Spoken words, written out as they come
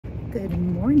Good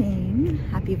morning.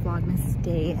 Happy Vlogmas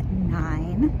day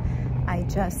 9. I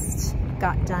just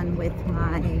got done with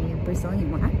my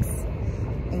Brazilian wax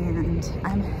and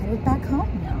I'm headed back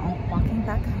home now, walking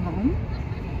back home.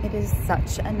 It is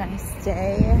such a nice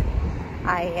day.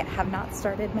 I have not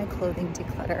started my clothing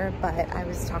declutter, but I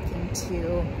was talking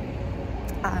to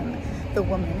the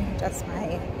woman who does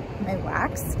my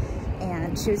wax,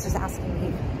 and she was just asking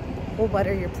me, well, what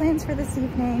are your plans for this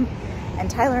evening? And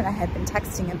Tyler and I had been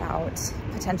texting about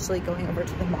potentially going over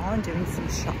to the mall and doing some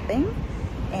shopping,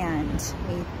 and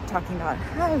me talking about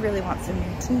how I really want some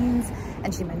new jeans,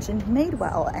 and she mentioned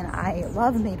Madewell, and I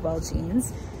love Madewell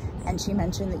jeans, and she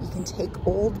mentioned that you can take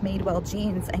old Madewell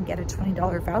jeans and get a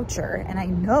 $20 voucher, and I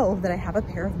know that I have a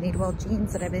pair of Madewell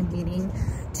jeans that I've been meaning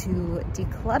to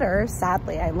declutter.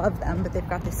 Sadly, I love them, but they've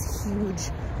got this huge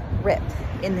rip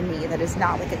in the knee that is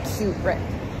not like a cute rip.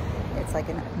 It's like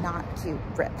a not cute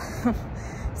rip.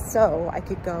 So I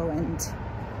could go and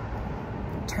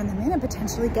turn them in and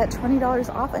potentially get $20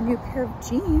 off a new pair of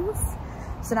jeans.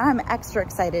 So now I'm extra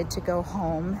excited to go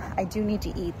home. I do need to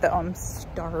eat though, I'm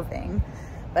starving.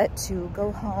 But to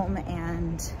go home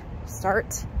and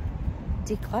start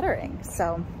decluttering.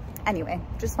 So anyway,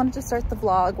 just wanted to start the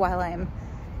vlog while I'm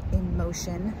in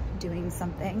motion doing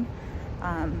something.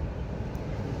 And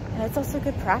it's also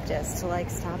good practice to like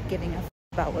stop giving a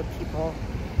about what people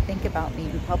think about me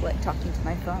in public talking to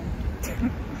my phone.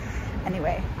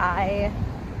 Anyway, I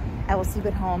will see you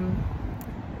at home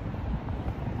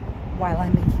while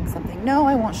I'm making something. No,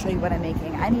 I won't show you what I'm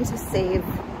making. I need to save.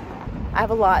 I have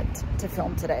a lot to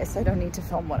film today, so I don't need to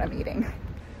film what I'm eating.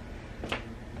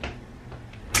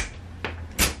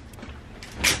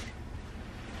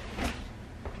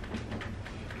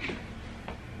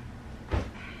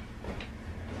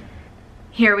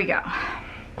 Here we go.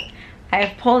 I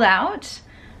have pulled out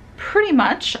pretty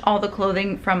much all the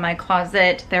clothing from my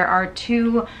closet. There are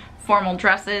 2 formal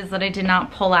dresses that I did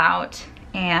not pull out,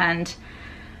 and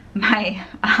my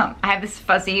I have this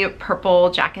fuzzy purple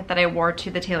jacket that I wore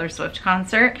to the Taylor Swift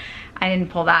concert. I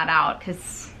didn't pull that out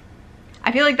because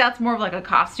I feel like that's more of like a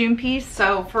costume piece.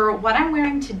 So for what I'm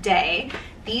wearing today,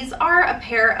 these are a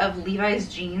pair of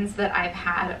Levi's jeans that I've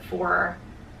had for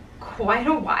quite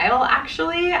a while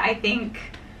actually.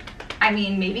 I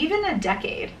mean, maybe even a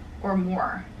decade or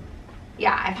more.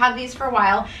 Yeah, I've had these for a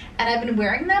while, and I've been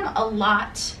wearing them a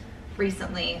lot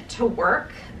recently to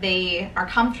work. They are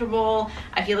comfortable.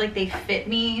 I feel like they fit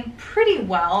me pretty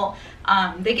well.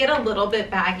 They get a little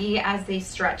bit baggy as they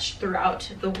stretch throughout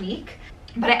the week,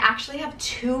 but I actually have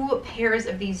 2 pairs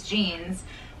of these jeans.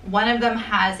 One of them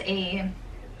has a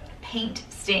paint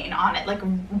stain on it, like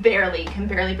barely, can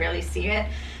barely see it.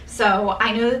 So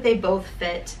I know that they both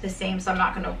fit the same, so I'm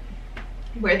not gonna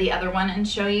wear the other one and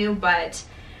show you, but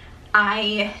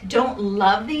I don't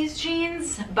love these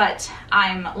jeans, but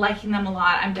I'm liking them a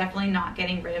lot. I'm definitely not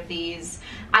getting rid of these.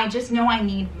 I just know I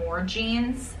need more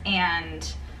jeans,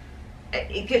 and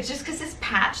it's just because this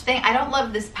patch thing, I don't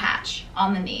love this patch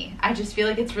on the knee. I just feel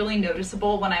like it's really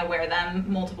noticeable when I wear them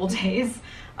multiple days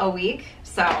a week.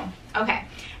 So, okay.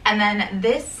 And then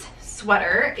this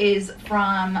sweater is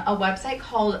from a website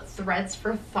called Threads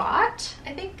for Thought,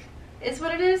 I think is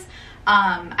what it is.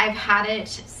 I've had it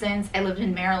since I lived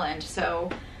in Maryland, so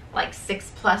like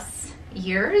 6+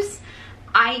 years.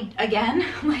 I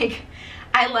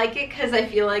like it because I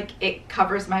feel like it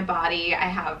covers my body.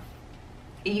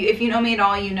 If you know me at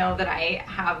all, you know that I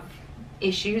have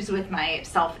issues with my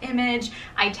self-image.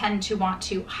 I tend to want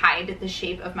to hide the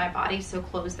shape of my body, so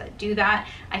clothes that do that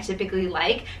I typically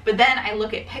like. But then I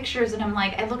look at pictures and I'm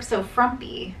like, I look so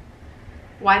frumpy.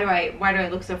 Why do I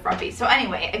look so frumpy? So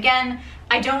anyway, again,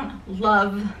 I don't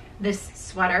love this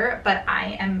sweater, but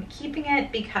I am keeping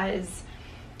it because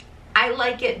I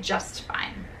like it just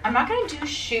fine. I'm not gonna do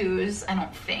shoes, I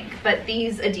don't think, but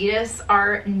these Adidas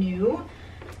are new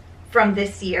from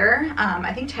this year.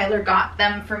 I think Tyler got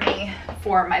them for me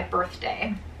for my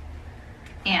birthday,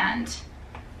 and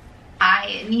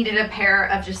I needed a pair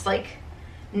of just like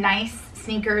nice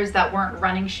sneakers that weren't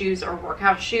running shoes or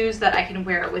workout shoes that I can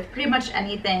wear with pretty much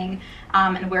anything,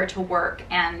 and wear to work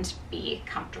and be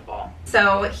comfortable.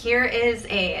 So here is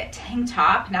a tank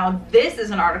top. Now this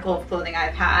is an article of clothing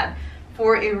I've had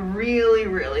for a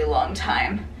really long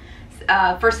time.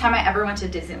 First time I ever went to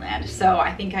Disneyland, so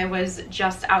I think I was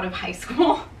just out of high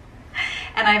school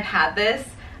and I've had this.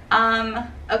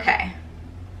 Okay,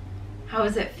 how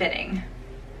is it fitting?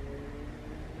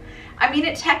 I mean,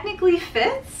 it technically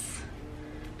fits,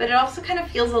 but it also kind of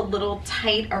feels a little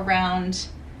tight around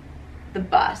the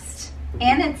bust,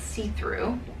 and it's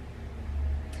see-through.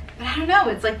 But I don't know,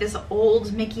 it's like this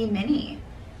old Mickey Minnie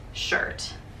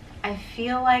shirt. I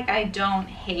feel like I don't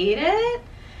hate it,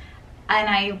 and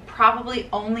I probably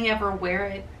only ever wear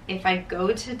it if I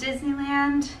go to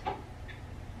Disneyland.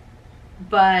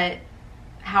 But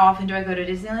how often do I go to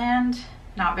Disneyland?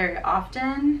 Not very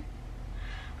often.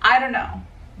 I don't know.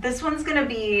 This one's gonna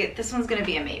be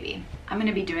a maybe. I'm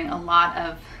gonna be doing a lot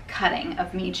of cutting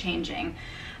of me changing.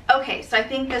 Okay, so I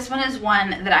think this one is one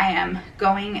that I am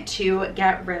going to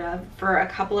get rid of for a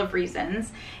couple of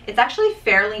reasons. It's actually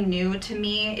fairly new to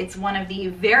me. It's one of the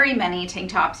very many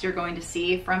tank tops you're going to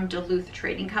see from Duluth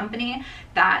Trading Company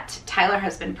that Tyler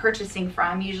has been purchasing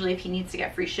from. Usually if he needs to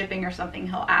get free shipping or something,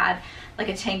 he'll add like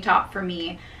a tank top for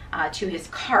me to his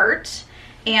cart.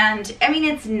 And I mean,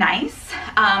 it's nice,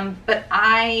 but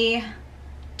I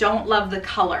don't love the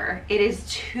color. It is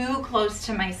too close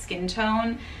to my skin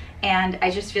tone, and I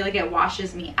just feel like it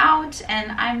washes me out.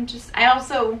 And I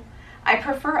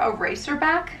prefer a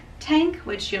racerback tank,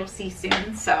 which you'll see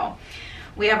soon. So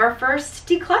we have our first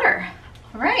declutter.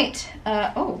 All right.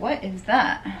 Oh, what is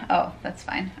that? Oh, that's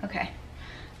fine. Okay.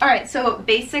 All right. So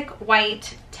basic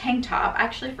white tank top. I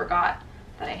actually forgot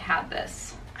that I had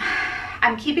this.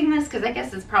 I'm keeping this because I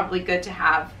guess it's probably good to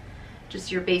have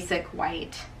just your basic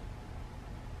white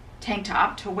tank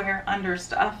top to wear under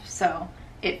stuff, so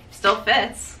it still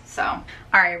fits. So, all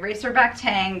right, racerback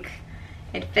tank.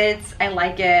 It fits. I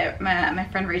like it. My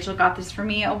friend Rachel got this for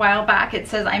me a while back. It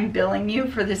says, "I'm billing you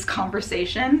for this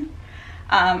conversation."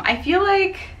 I feel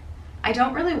like I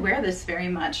don't really wear this very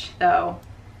much, though.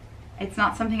 It's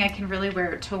not something I can really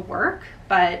wear to work,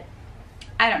 but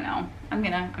I don't know. I'm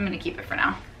gonna keep it for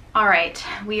now. All right,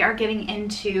 we are getting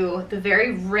into the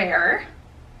very rare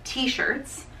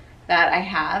t-shirts that I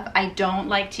have. I don't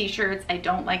like t-shirts. I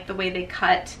don't like the way they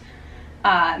cut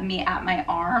me at my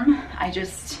arm.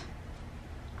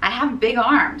 I have big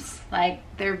arms. Like,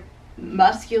 they're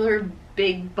muscular,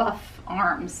 big, buff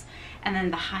arms. And then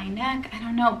the high neck, I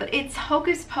don't know, but it's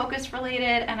Hocus Pocus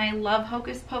related, and I love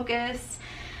Hocus Pocus.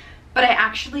 But I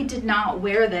actually did not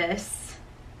wear this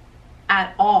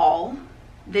at all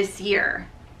this year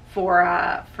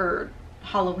for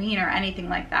Halloween or anything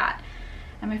like that.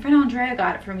 And my friend Andrea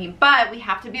got it for me, but we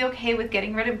have to be okay with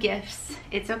getting rid of gifts.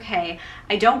 It's okay.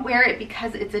 I don't wear it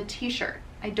because it's a t-shirt.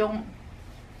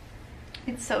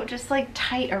 It's so just like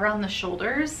tight around the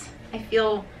shoulders. I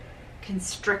feel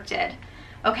constricted.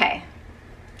 Okay,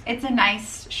 it's a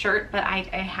nice shirt, but I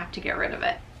have to get rid of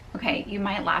it. Okay, you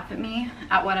might laugh at me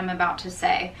at what I'm about to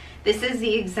say. This is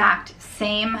the exact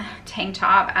same tank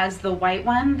top as the white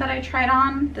one that I tried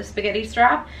on, the spaghetti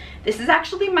strap. This is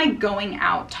actually my going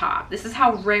out top. This is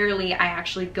how rarely I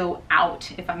actually go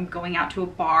out if I'm going out to a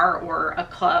bar or a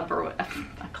club or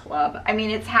a club. I mean,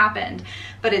 it's happened,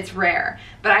 but it's rare.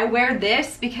 But I wear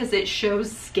this because it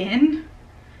shows skin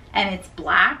and it's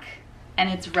black and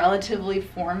it's relatively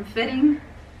form-fitting.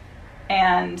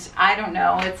 And I don't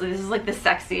know, this is like the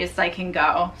sexiest I can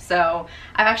go. So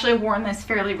I've actually worn this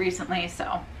fairly recently,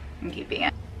 so I'm keeping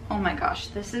it. Oh my gosh,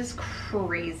 this is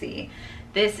crazy.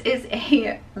 This is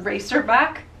a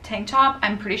racerback tank top.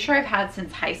 I'm pretty sure I've had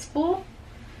since high school.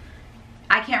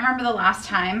 I can't remember the last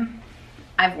time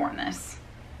I've worn this.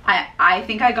 I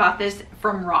think I got this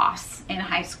from Ross in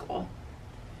high school.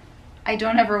 I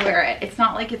don't ever wear it. It's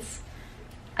not like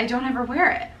I don't ever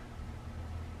wear it.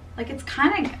 Like, it's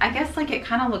kind of, I guess, like, it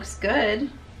kind of looks good,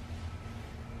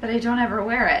 but I don't ever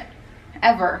wear it.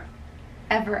 Ever.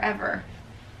 Ever, ever.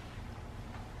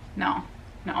 No,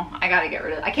 I gotta get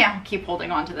rid of it. I can't keep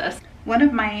holding on to this.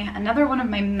 Another one of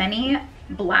my many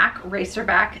black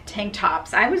racerback tank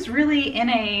tops. I was really in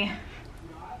a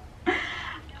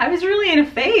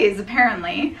phase,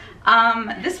 apparently.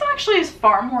 This one actually is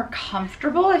far more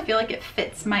comfortable. I feel like it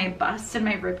fits my bust and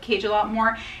my rib cage a lot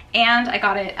more. And I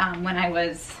got it when I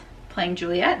was playing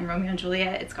Juliet and Romeo and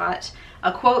Juliet. It's got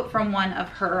a quote from one of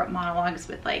her monologues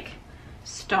with like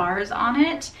stars on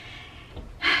it.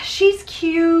 She's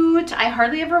cute. I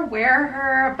hardly ever wear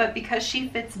her, but because she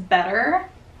fits better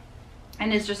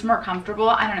and is just more comfortable,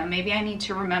 I don't know, maybe I need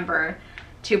to remember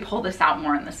to pull this out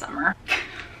more in the summer.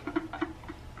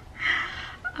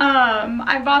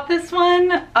 I bought this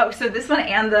one. Oh, so this one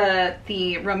and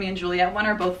the Romeo and Juliet one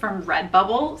are both from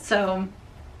Redbubble. So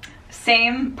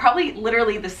same, probably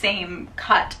literally the same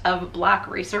cut of black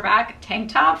racerback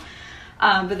tank top.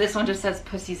 But this one just says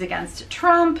 "Pussies Against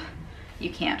Trump." You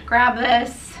can't grab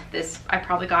this. This I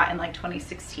probably got in like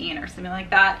 2016 or something like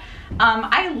that.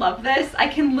 I love this. I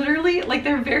can literally, like,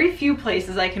 there are very few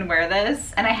places I can wear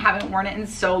this, and I haven't worn it in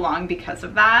so long because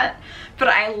of that. But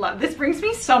I love, this brings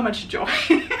me so much joy.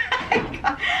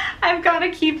 I've got to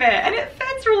keep it, and it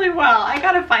fits really well. I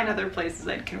gotta find other places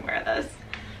I can wear this.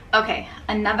 Okay,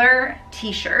 another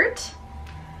t-shirt.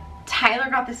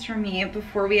 Tyler got this for me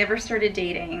before we ever started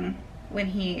dating, when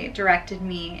he directed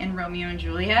me in Romeo and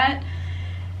Juliet.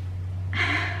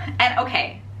 And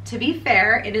okay, to be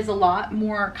fair, it is a lot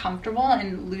more comfortable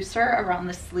and looser around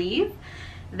the sleeve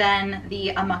than the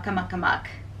Amok Amok Amok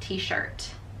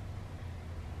t-shirt.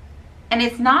 And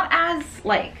it's not as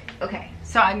like, okay,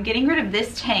 so I'm getting rid of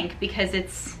this tank because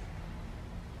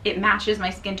it matches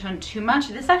my skin tone too much.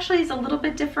 This actually is a little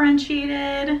bit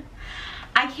differentiated.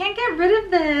 I can't get rid of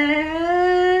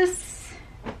this.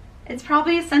 It's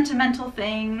probably a sentimental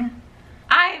thing.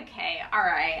 Okay, all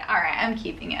right, I'm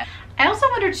keeping it. I also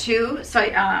wonder too, so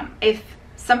if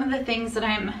some of the things that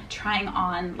I'm trying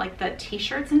on, like the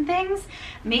t-shirts and things,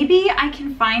 maybe I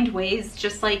can find ways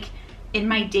just like in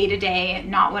my day-to-day,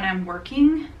 not when I'm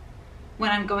working,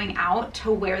 when I'm going out,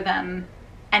 to wear them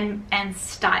and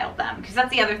style them, because that's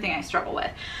the other thing I struggle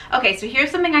with. Okay, so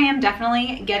here's something I am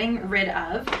definitely getting rid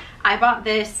of. I bought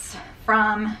this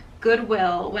from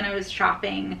Goodwill when I was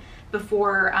shopping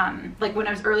before, like when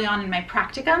I was early on in my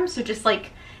practicum, so just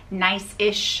like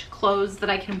nice-ish clothes that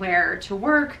I can wear to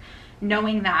work,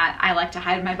 knowing that I like to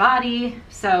hide my body.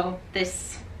 So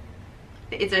this,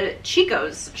 it's a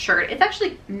Chico's shirt. It's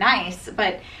actually nice,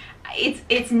 but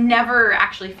it's never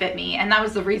actually fit me, and that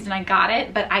was the reason I got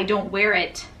it, but I don't wear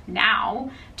it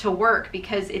now to work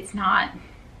because it's not,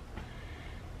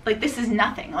 like, this is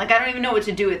nothing. Like, I don't even know what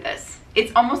to do with this.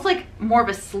 It's almost like more of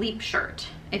a sleep shirt,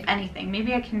 if anything.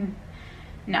 Maybe I can,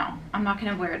 no, I'm not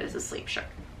gonna wear it as a sleep shirt.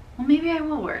 Well, maybe I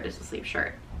will wear it as a sleep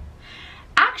shirt.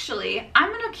 Actually,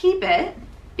 I'm gonna keep it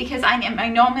because I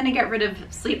know I'm gonna get rid of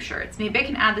sleep shirts. Maybe I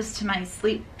can add this to my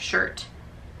sleep shirt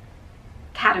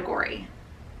category.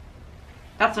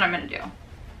 That's what I'm gonna do.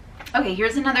 Okay,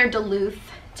 here's another Duluth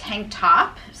tank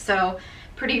top. So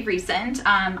pretty recent.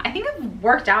 I think I've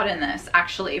worked out in this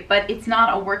actually, but it's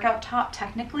not a workout top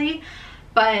technically,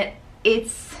 but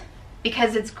it's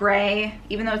because it's gray,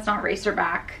 even though it's not racer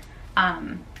back.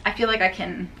 I feel like I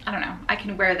can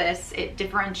wear this. It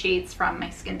differentiates from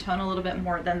my skin tone a little bit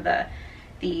more than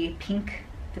the pink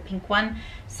one.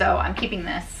 So I'm keeping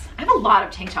this. I have a lot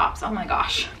of tank tops, oh my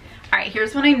gosh. All right,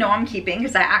 here's one I know I'm keeping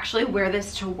because I actually wear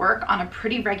this to work on a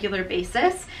pretty regular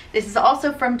basis. This is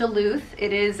also from Duluth.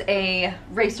 It is a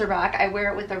racerback. I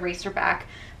wear it with a racerback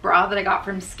bra that I got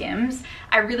from Skims.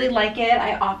 I really like it.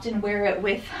 I often wear it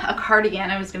with a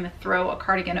cardigan. I was gonna throw a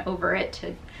cardigan over it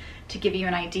to give you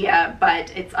an idea,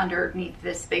 but it's underneath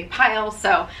this big pile.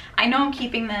 So I know I'm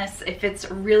keeping this. It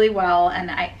fits really well, and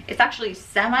it's actually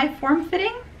semi-form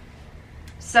fitting.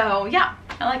 So yeah,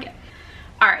 I like it.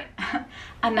 All right,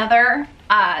 another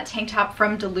tank top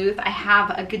from Duluth. I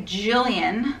have a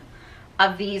gajillion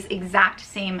of these exact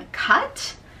same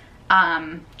cut,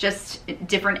 just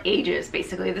different ages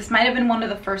basically. This might have been one of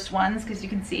the first ones because you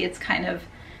can see it's kind of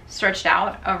stretched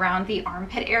out around the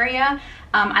armpit area.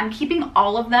 I'm keeping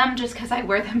all of them just because I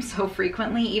wear them so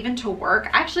frequently, even to work.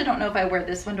 I actually don't know if I wear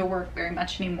this one to work very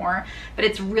much anymore, but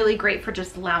it's really great for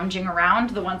just lounging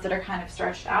around, the ones that are kind of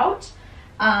stretched out.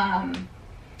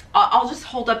 I'll just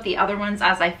hold up the other ones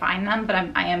as I find them, but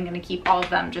I am gonna keep all of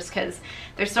them just because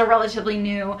they're still relatively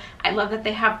new. I love that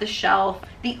they have the shelf.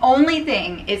 The only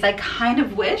thing is I kind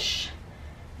of wish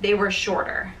they were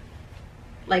shorter,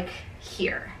 like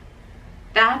here.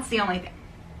 That's the only thing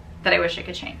that I wish I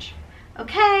could change.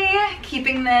 Okay,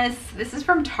 keeping this. This is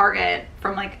from Target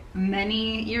from like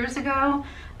many years ago.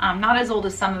 Not as old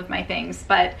as some of my things,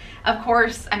 but of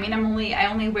course, I mean, I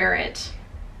only wear it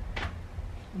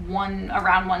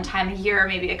around one time a year,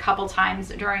 maybe a couple times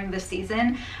during the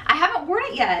season. I haven't worn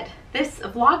it yet, this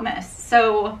Vlogmas,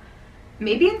 so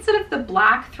maybe instead of the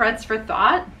black Threads for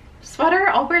Thought sweater,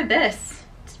 I'll wear this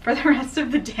for the rest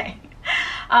of the day,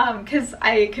 because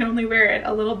I can only wear it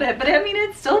a little bit, but I mean,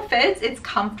 it still fits, it's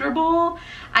comfortable.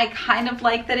 I kind of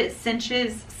like that it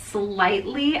cinches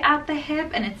slightly at the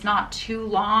hip and it's not too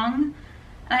long.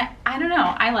 And I don't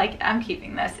know, I like it. I'm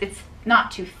keeping this. It's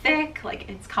not too thick, like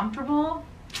it's comfortable.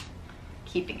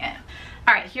 Keeping it.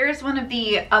 All right, here's one of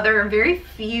the other very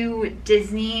few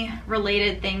Disney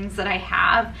related things that I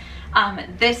have.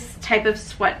 This type of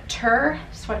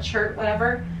sweatshirt,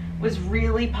 whatever, was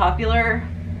really popular,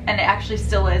 and it actually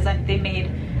still is. I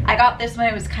got this when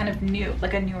it was kind of new,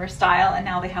 like a newer style, and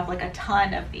now they have like a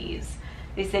ton of these.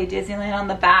 They say Disneyland on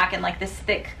the back and like this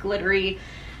thick glittery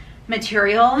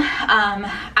material.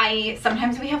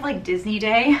 Sometimes we have like Disney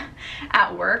Day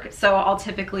at work, so I'll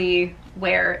typically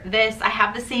wear this. I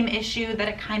have the same issue that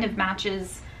it kind of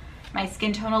matches my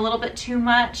skin tone a little bit too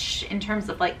much in terms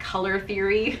of like color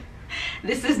theory.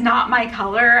 This is not my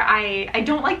color. I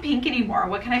don't like pink anymore.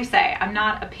 What can I say? I'm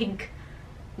not a pink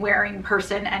wearing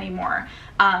person anymore.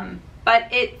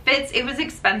 but it fits. It was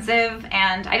expensive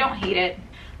and I don't hate it.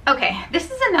 Okay,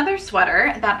 this is another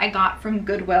sweater that I got from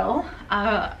Goodwill.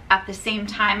 At the same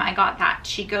time I got that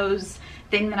Chico's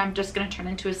thing that I'm just gonna turn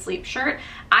into a sleep shirt.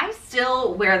 I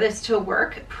still wear this to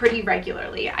work pretty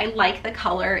regularly. I like the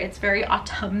color. It's very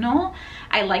autumnal.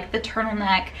 I like the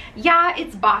turtleneck. Yeah,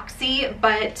 it's boxy,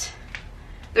 but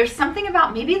there's something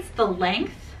about, maybe it's the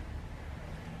length.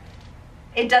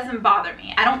 It doesn't bother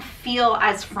me. I don't feel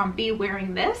as frumpy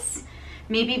wearing this.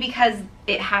 Maybe because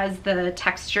it has the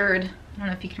textured, I don't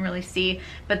know if you can really see,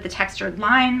 but the textured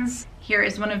lines. Here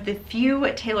is one of the few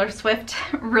Taylor Swift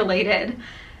related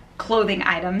clothing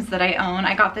items that I own.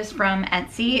 I got this from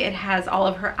Etsy. It has all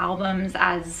of her albums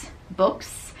as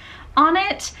books on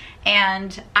it,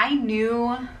 and I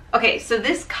knew, okay, so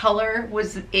this color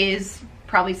is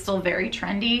probably still very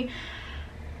trendy.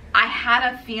 I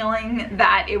had a feeling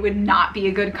that it would not be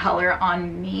a good color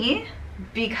on me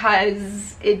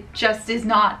because it just is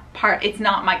not it's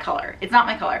not my color. It's not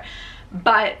my color.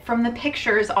 But from the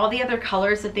pictures, all the other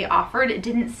colors that they offered, it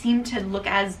didn't seem to look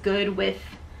as good with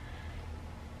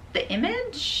the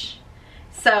image.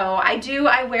 So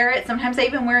I wear it. Sometimes I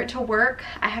even wear it to work.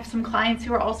 I have some clients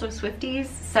who are also Swifties.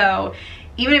 So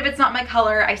even if it's not my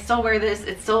color, I still wear this.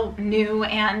 It's still new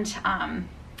and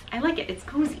I like it. It's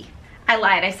cozy. I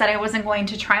lied. I said I wasn't going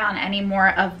to try on any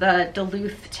more of the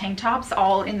Duluth tank tops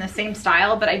all in the same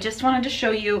style, but I just wanted to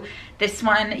show you this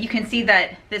one. You can see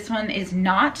that this one is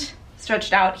not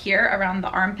stretched out here around the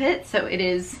armpit. So it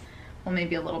is, well,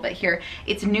 maybe a little bit here.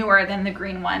 It's newer than the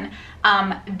green one.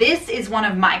 This is one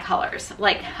of my colors.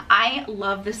 Like, I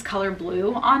love this color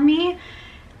blue on me.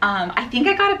 I think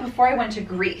I got it before I went to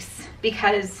Greece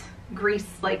because Greece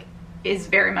like is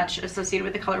very much associated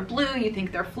with the color blue. You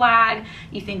think their flag,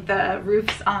 you think the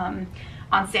roofs on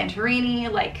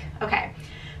Santorini, like, okay.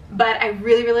 But I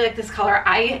really, really like this color.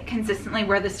 I consistently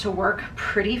wear this to work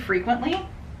pretty frequently,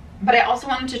 but I also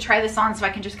wanted to try this on so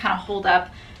I can just kind of hold up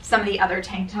some of the other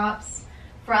tank tops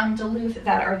from Duluth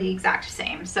that are the exact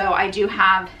same. So I do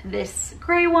have this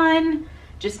gray one,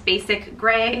 just basic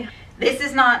gray. This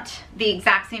is not the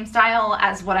exact same style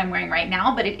as what I'm wearing right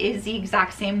now, but it is the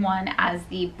exact same one as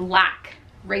the black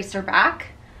racer back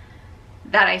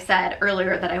that I said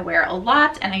earlier that I wear a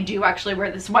lot, and I do actually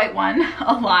wear this white one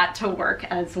a lot to work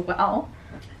as well.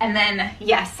 And then,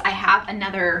 yes, I have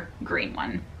another green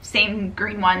one, same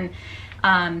green one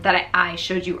that I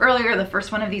showed you earlier. The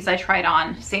first one of these I tried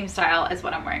on, same style as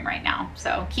what I'm wearing right now.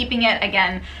 So keeping it,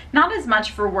 again, not as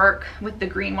much for work with the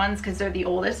green ones because they're the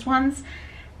oldest ones,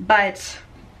 but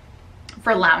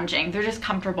for lounging. They're just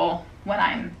comfortable when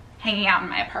I'm hanging out in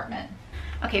my apartment.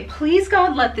 Okay, please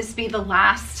God, let this be the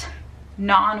last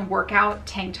non-workout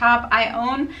tank top I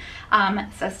own.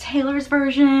 It says Taylor's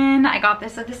version. I got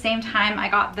this at the same time I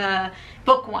got the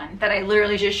book one that I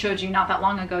literally just showed you not that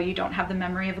long ago. You don't have the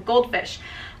memory of a goldfish.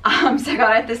 So I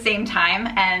got it at the same time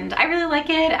and I really like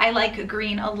it. I like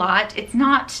green a lot. It's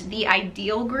not the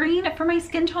ideal green for my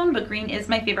skin tone, but green is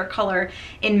my favorite color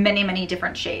in many, many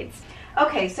different shades.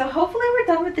 Okay, so hopefully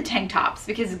we're done with the tank tops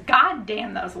because god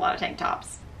damn, that was a lot of tank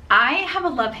tops. I have a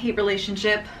love-hate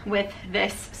relationship with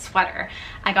this sweater.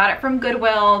 I got it from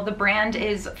Goodwill. The brand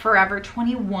is Forever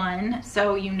 21,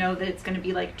 so you know that it's gonna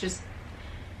be like just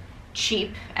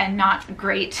cheap and not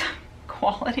great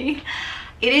quality.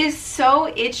 It is so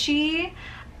itchy.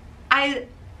 I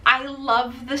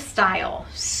love the style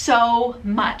so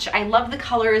much. I love the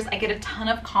colors. I get a ton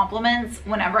of compliments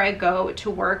whenever I go to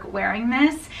work wearing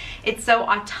this. It's so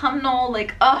autumnal,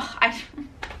 like, oh,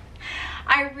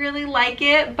 I really like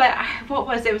it, but what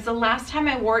was it? It was the last time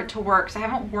I wore it to work, so I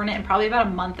haven't worn it in probably about a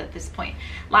month at this point.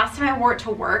 Last time I wore it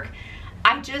to work,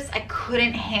 I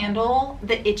couldn't handle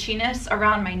the itchiness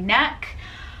around my neck.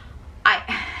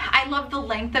 I love the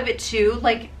length of it too.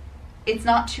 Like, it's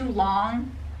not too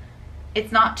long.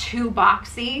 It's not too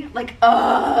boxy. Like,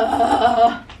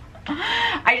 I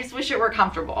just wish it were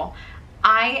comfortable.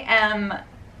 I am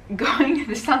going,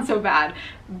 this sounds so bad,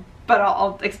 but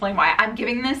I'll explain why. I'm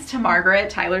giving this to Margaret,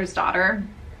 Tyler's daughter,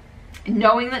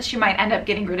 knowing that she might end up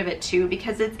getting rid of it too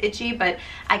because it's itchy, but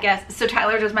I guess, so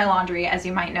Tyler does my laundry, as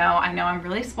you might know. I know I'm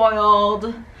really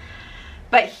spoiled,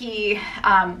 but he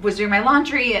was doing my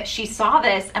laundry. She saw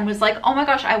this and was like, oh my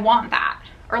gosh, I want that.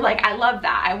 Or like, I love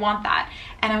that, I want that.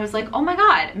 And I was like, oh my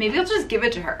God, maybe I'll just give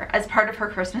it to her as part of her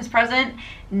Christmas present,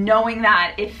 knowing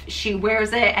that if she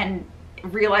wears it and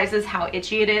realizes how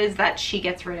itchy it is, that she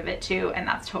gets rid of it too, and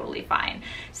that's totally fine.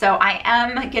 So I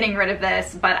am getting rid of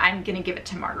this, but I'm gonna give it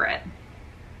to Margaret.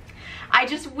 I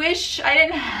just wish I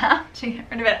didn't have to get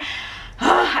rid of it.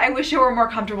 I wish it were more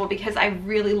comfortable because I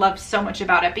really loved so much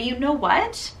about it. But you know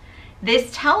what?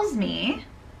 This tells me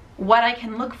what I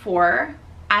can look for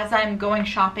as I'm going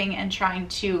shopping and trying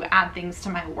to add things to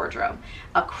my wardrobe.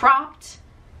 A cropped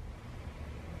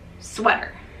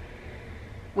sweater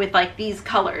with like these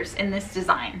colors in this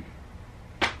design,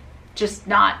 just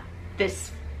not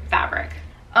this fabric.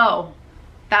 Oh,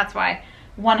 that's why.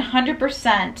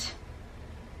 100%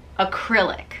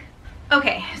 acrylic.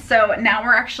 Okay, so now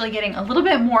we're actually getting a little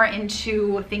bit more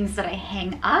into things that I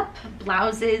hang up,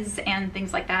 blouses and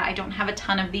things like that. I don't have a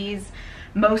ton of these.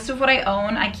 Most of what I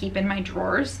own, I keep in my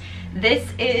drawers. This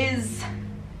is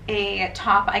a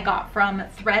top I got from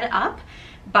Thread Up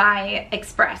by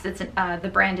Express. It's the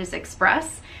brand is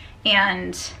Express,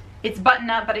 and it's button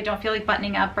up, but I don't feel like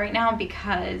buttoning up right now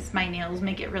because my nails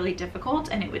make it really difficult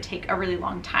and it would take a really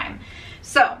long time.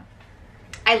 So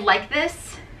I like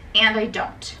this and I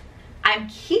don't. I'm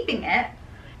keeping it,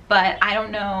 but I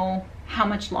don't know how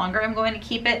much longer I'm going to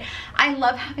keep it. I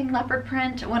love having leopard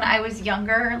print. When I was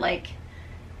younger, like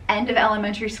end of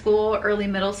elementary school, early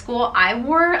middle school, I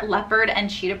wore leopard and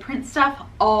cheetah print stuff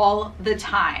all the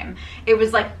time. It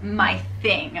was like my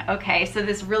thing, okay? So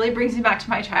this really brings me back to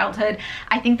my childhood.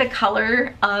 I think the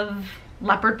color of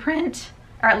leopard print,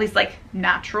 or at least like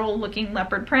natural looking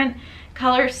leopard print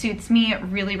color, suits me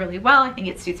really, really well. I think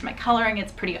it suits my coloring.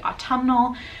 It's pretty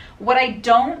autumnal. What I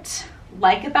don't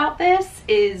like about this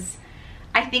is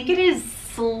I think it is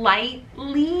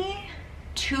slightly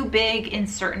too big in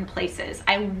certain places.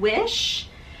 I wish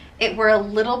it were a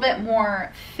little bit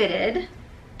more fitted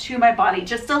to my body,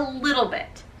 just a little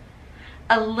bit.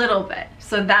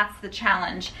 So that's the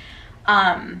challenge.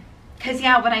 Cause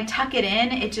yeah, when I tuck it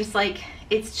in, it just like,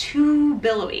 it's too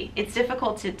billowy. It's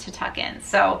difficult to tuck in.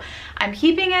 So I'm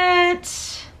keeping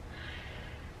it,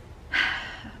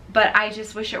 but I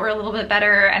just wish it were a little bit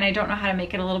better, and I don't know how to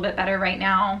make it a little bit better right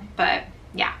now, but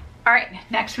yeah. All right,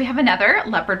 next we have another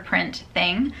leopard print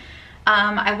thing.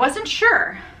 I wasn't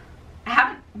sure. I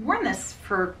haven't worn this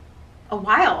for a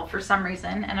while for some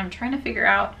reason, and I'm trying to figure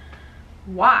out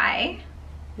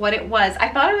what it was. I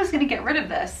thought I was gonna get rid of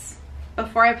this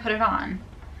before I put it on.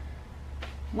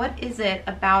 What is it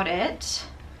about it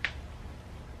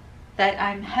that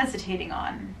I'm hesitating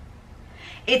on?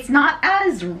 It's not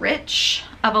as rich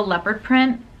of a leopard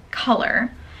print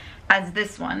color as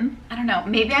this one. I don't know,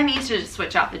 maybe I need to just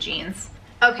switch out the jeans.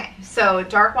 Okay, so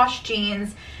dark wash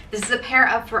jeans. This is a pair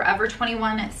of Forever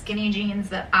 21 skinny jeans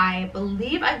that I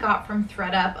believe I got from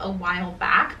Thread Up a while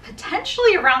back,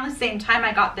 potentially around the same time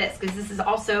I got this, because this is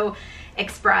also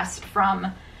Express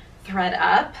from Thread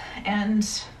Up. And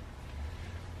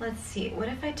let's see, what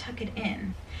if I tuck it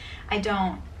in? I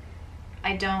don't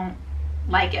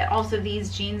like it. Also,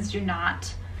 these jeans do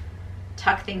not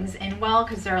tuck things in well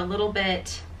because they're a little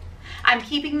bit, I'm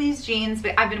keeping these jeans,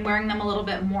 but I've been wearing them a little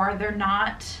bit more. They're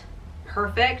not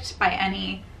perfect by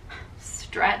any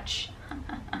stretch.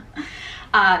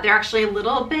 They're actually a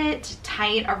little bit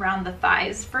tight around the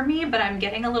thighs for me, but I'm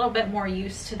getting a little bit more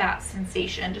used to that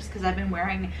sensation just because I've been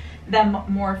wearing them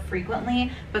more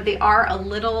frequently, but they are a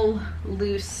little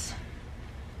loose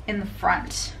in the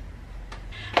front.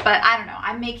 But I don't know,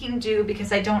 I'm making do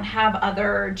because I don't have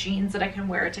other jeans that I can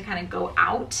wear to kind of go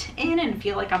out in and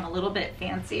feel like I'm a little bit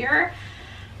fancier.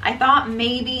 I thought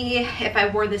maybe if I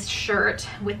wore this shirt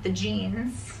with the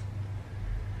jeans,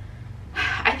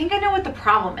 I think I know what the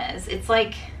problem is. It's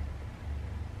like,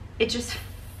 it's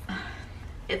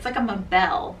like a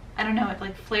mabel. I don't know, it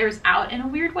like flares out in a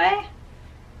weird way.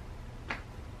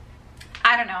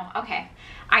 I don't know, okay.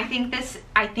 I think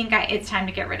it's time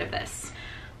to get rid of this.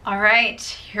 All right,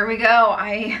 here we go.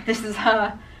 This is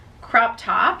a crop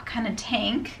top, kind of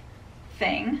tank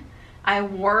thing. I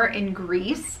wore in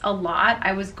Greece a lot.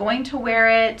 I was going to wear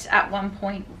it at one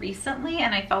point recently,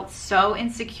 and I felt so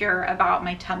insecure about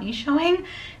my tummy showing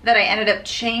that I ended up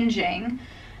changing.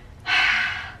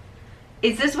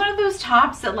 Is this one of those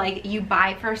tops that like you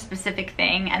buy for a specific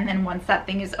thing and then once that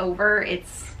thing is over,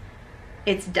 it's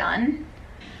done?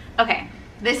 Okay,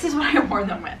 this is what I wore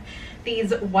them with.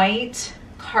 These white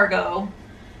cargo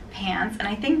pants, and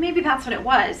I think maybe that's what it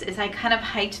was, is I kind of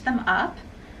hiked them up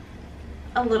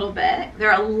a little bit.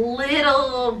 They're a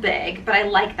little big, but I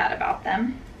like that about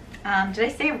them. Did I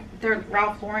say they're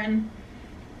Ralph Lauren?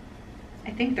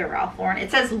 I think they're Ralph Lauren. It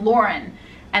says Lauren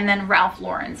and then Ralph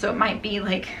Lauren, so it might be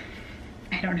like,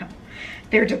 I don't know,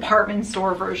 their department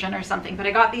store version or something. But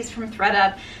I got these from Thread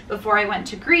Up before I went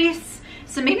to Greece.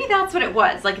 So maybe that's what it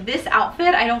was. Like this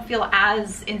outfit, I don't feel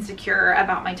as insecure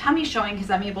about my tummy showing because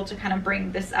I'm able to kind of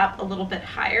bring this up a little bit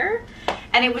higher.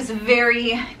 And it was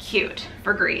very cute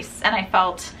for Greece. And I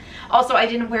felt, also I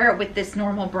didn't wear it with this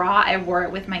normal bra. I wore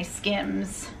it with my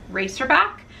Skims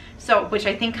Racerback. So, which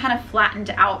I think kind of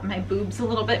flattened out my boobs a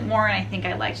little bit more, and I think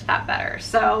I liked that better.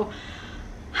 So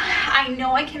I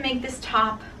know I can make this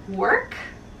top work,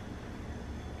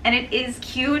 and it is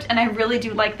cute, and I really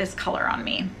do like this color on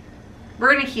me.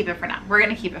 We're gonna keep it for now. We're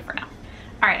gonna keep it for now.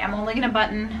 All right, I'm only gonna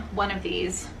button one of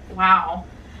these. Wow,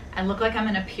 I look like I'm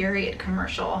in a period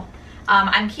commercial.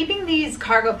 I'm keeping these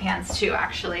cargo pants too,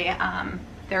 actually.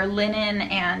 They're linen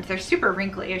and they're super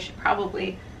wrinkly. I should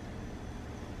probably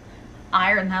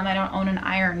iron them. I don't own an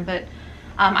iron, but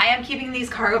I am keeping these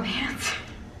cargo pants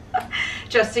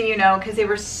just so you know, because they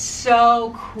were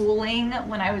so cooling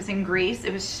when I was in Greece.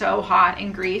 It was so hot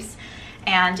in Greece,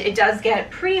 and it does get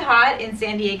pretty hot in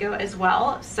San Diego as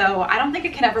well. So I don't think I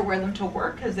can ever wear them to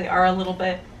work because they are a little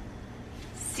bit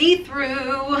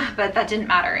see-through, but that didn't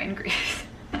matter in Greece.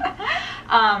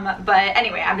 But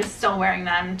anyway, I'm just still wearing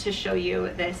them to show you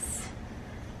this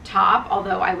top,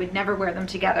 although I would never wear them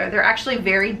together. They're actually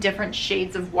very different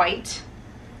shades of white.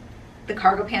 The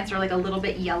cargo pants are like a little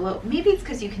bit yellow. Maybe it's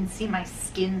because you can see my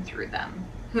skin through them.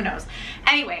 Who knows?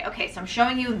 Anyway, okay, so I'm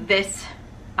showing you this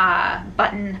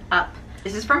button up.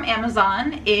 This is from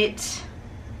Amazon. It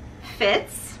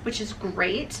fits, which is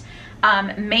great.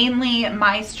 Mainly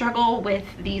my struggle with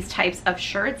these types of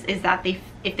shirts is that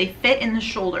if they fit in the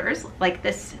shoulders like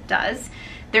this does,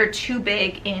 they're too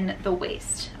big in the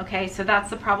waist. Okay, so that's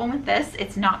the problem with this.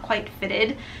 It's not quite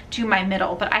fitted to my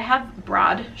middle, but I have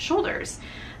broad shoulders.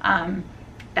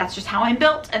 That's just how I'm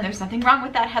built, and there's nothing wrong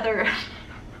with that, Heather.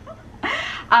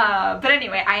 But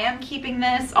anyway, I am keeping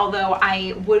this, although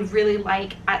I would really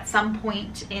like at some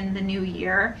point in the new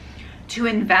year to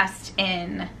invest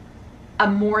in a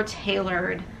more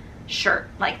tailored shirt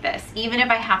like this, even if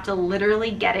I have to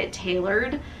literally get it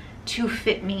tailored to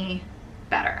fit me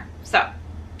better. So,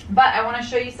 but I want to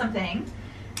show you something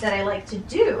that I like to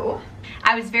do.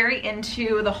 I was very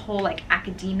into the whole like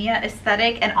academia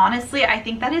aesthetic, and honestly I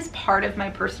think that is part of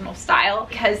my personal style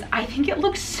because I think it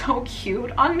looks so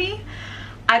cute on me.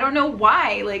 I don't know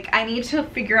why, like I need to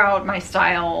figure out my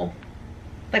style,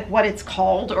 like what it's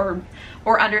called, or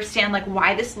understand like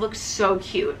why this looks so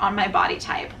cute on my body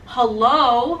type.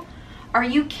 Hello, are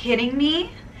you kidding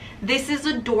me? This is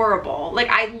adorable. Like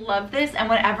I love this, and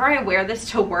whenever I wear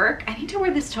this to work, I need to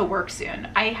wear this to work soon.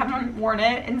 I haven't worn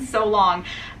it in so long,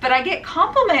 but I get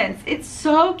compliments. It's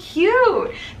so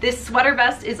cute. This sweater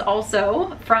vest is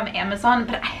also from Amazon,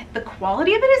 but the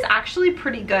quality of it is actually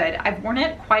pretty good. I've worn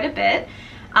it quite a bit.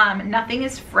 Nothing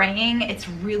is fraying. It's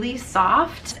really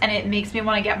soft, and it makes me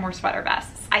want to get more sweater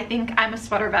vests. I think I'm a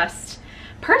sweater vest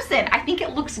person. I think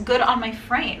it looks good on my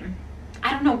frame. I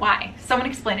don't know why. Someone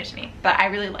explain it to me, but I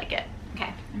really like it.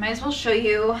 Okay, I might as well show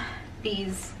you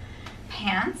these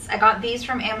pants. I got these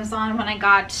from Amazon when I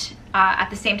got, at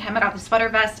the same time I got the sweater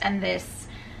vest and this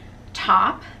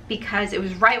top, because it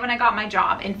was right when I got my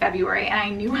job in February and I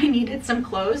knew I needed some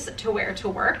clothes to wear to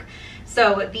work.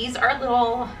 So these are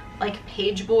little like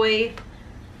page boy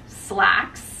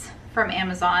slacks from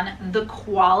Amazon. The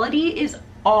quality is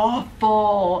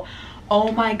awful.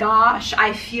 Oh my gosh,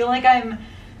 I feel like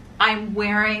I'm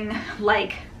wearing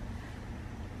like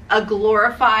a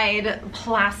glorified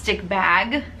plastic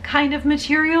bag kind of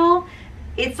material.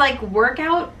 It's like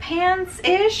workout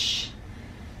pants-ish,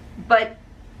 but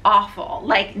awful,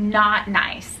 like not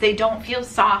nice. They don't feel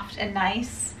soft and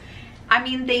nice. I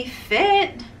mean, they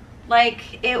fit,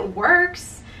 like it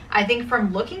works. I think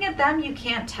from looking at them, you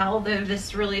can't tell they're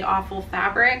this really awful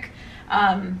fabric.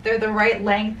 They're the right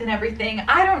length and everything.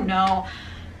 I don't know.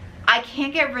 I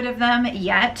can't get rid of them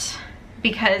yet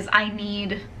because I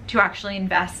need to actually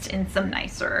invest in some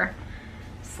nicer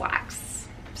slacks.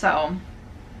 So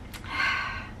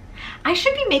I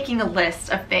should be making a list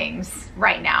of things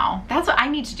right now. That's what I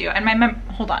need to do. And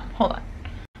hold on.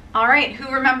 All right,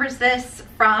 who remembers this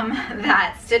from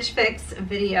that Stitch Fix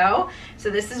video? So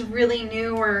this is really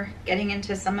new. We're getting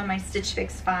into some of my Stitch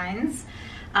Fix finds.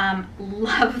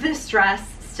 Love this dress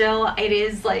still. It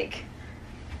is like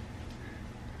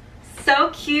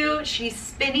so cute. She's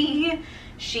spinny.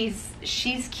 She's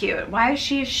cute. Why is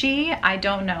she a she? I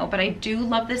don't know, but I do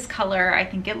love this color. I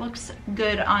think it looks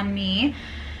good on me.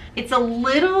 It's a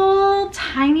little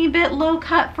tiny bit low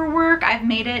cut for work. I've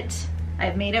made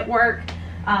it work.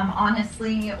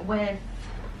 Honestly, with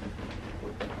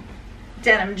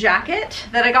denim jacket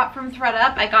that I got from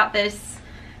ThredUp. I got this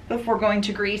before going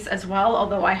to Greece as well,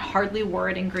 although I hardly wore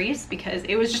it in Greece because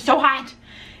it was just so hot.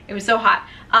 It was so hot.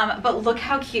 But look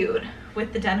how cute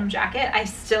with the denim jacket. I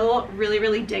still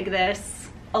really dig this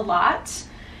a lot.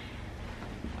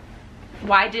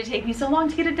 Why did it take me so long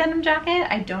to get a denim jacket?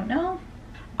 I don't know.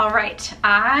 All right,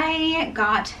 I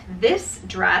got this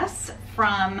dress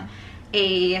from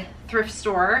a thrift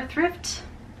store,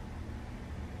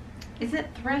 is it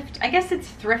thrift? I guess it's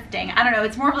thrifting. I don't know.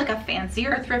 It's more of like a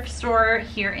fancier thrift store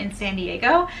here in San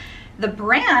Diego. The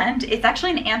brand, it's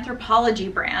actually an Anthropology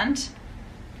brand.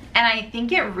 And I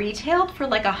think it retailed for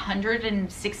like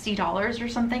 $160 or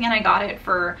something. And I got it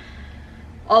for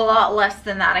a lot less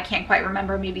than that. I can't quite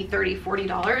remember, maybe $30,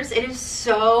 $40. It is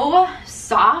so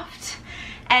soft.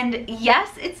 And yes,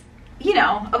 it's, you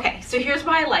know, okay, so here's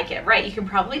why I like it, right? You can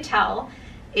probably tell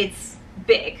it's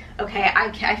big, okay?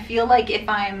 I feel like if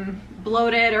I'm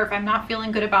bloated or if I'm not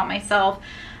feeling good about myself,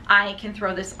 I can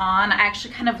throw this on. I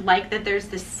actually kind of like that there's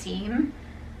this seam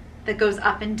that goes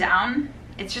up and down.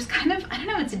 It's just kind of, I don't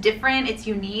know, it's different, it's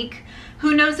unique.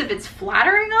 Who knows if it's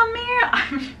flattering on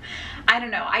me? I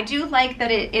don't know. I do like that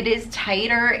it is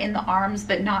tighter in the arms,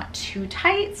 but not too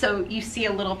tight. So you see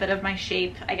a little bit of my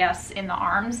shape, I guess, in the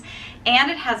arms.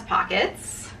 And it has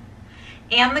pockets.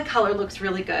 And the color looks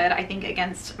really good. I think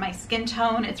against my skin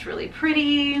tone, it's really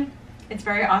pretty. It's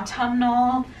very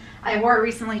autumnal. I wore it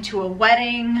recently to a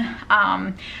wedding.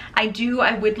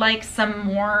 I would like some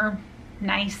more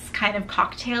nice kind of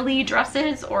cocktail-y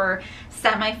dresses or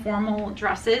semi-formal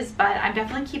dresses, but I'm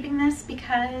definitely keeping this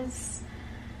because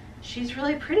she's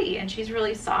really pretty and she's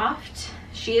really soft.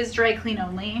 She is dry clean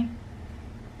only.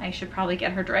 I should probably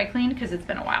get her dry cleaned because it's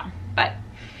been a while, but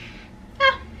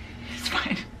it's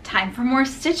fine. Time for more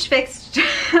Stitch Fix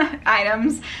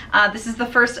items. This is the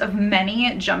first of many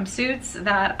jumpsuits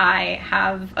that I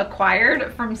have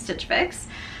acquired from Stitch Fix.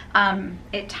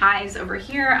 It ties over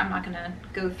here. I'm not gonna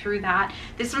go through that.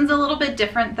 This one's a little bit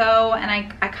different though, and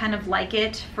I kind of like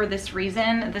it for this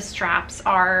reason. The straps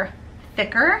are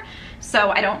thicker, so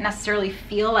I don't necessarily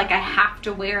feel like I have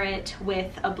to wear it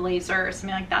with a blazer or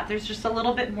something like that. There's just a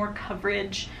little bit more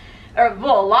coverage, or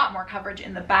well, a lot more coverage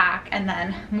in the back and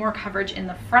then more coverage in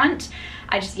the front.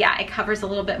 Yeah, it covers a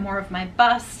little bit more of my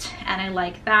bust and I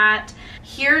like that.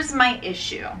 Here's my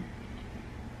issue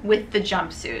with the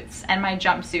jumpsuits and my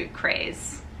jumpsuit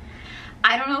craze.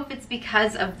 I don't know if it's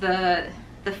because of the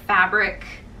fabric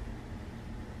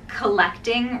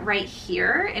collecting right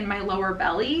here in my lower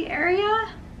belly area,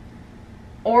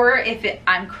 or if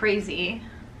I'm crazy.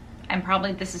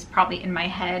 This is probably in my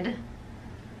head.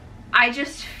 I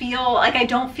just feel like I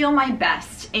don't feel my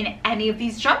best in any of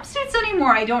these jumpsuits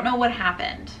anymore. I don't know what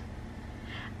happened.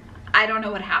 I don't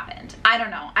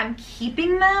know. I'm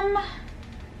keeping them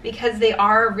because they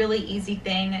are a really easy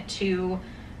thing to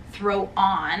throw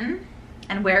on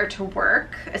and wear to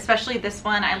work, especially this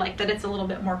one. I like that it's a little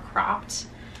bit more cropped.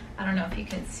 I don't know if you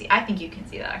can see, I think you can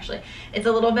see that actually. It's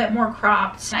a little bit more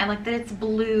cropped. I like that it's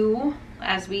blue.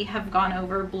 As we have gone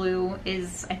over, blue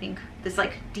is, I think this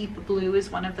like deep blue is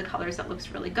one of the colors that looks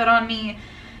really good on me.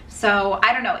 So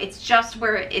I don't know, it's just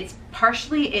where it's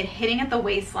partially it hitting at the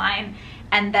waistline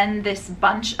and then this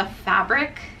bunch of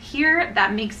fabric here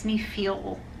that makes me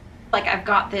feel like I've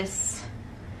got this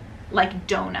like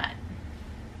donut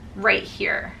right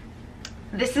here.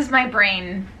 This is my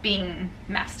brain being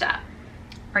messed up.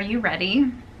 Are you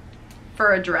ready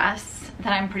for a dress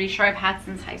that I'm pretty sure I've had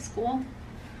since high school?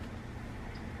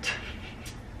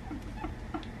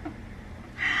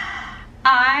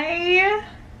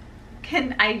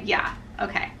 Yeah,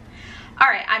 okay. All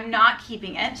right, I'm not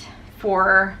keeping it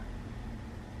for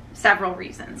several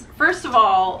reasons. First of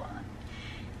all,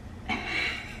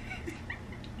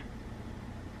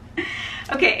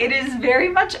 okay, it is very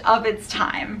much of its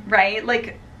time, right?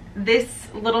 Like this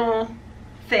little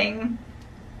thing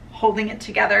holding it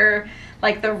together,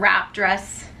 like the wrap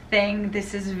dress thing,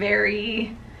 this is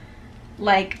very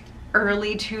like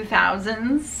early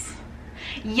 2000s.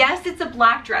 Yes, it's a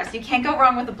black dress. You can't go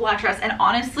wrong with a black dress. And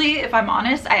honestly, if I'm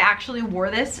honest, I actually wore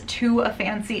this to a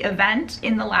fancy event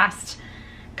in the last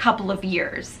couple of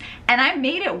years and I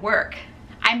made it work.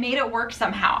 I made it work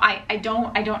somehow. I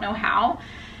don't know how,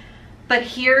 but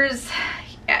here's,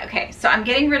 okay, so I'm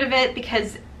getting rid of it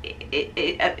because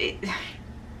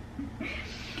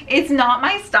it's not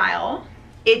my style.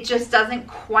 It just doesn't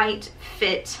quite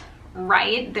fit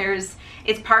right.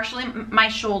 It's partially my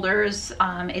shoulders.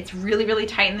 It's really, really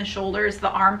tight in the shoulders. The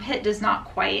armpit does not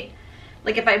quite,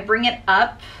 like if I bring it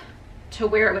up to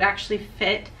where it would actually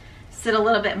sit a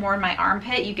little bit more in my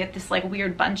armpit, you get this like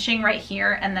weird bunching right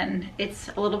here, and then it's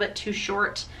a little bit too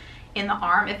short in the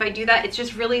arm. If I do that, it's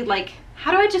just really like,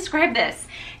 how do I describe this?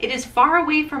 It is far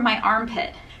away from my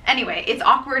armpit. Anyway, it's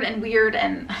awkward and weird,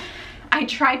 and I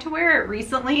tried to wear it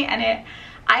recently and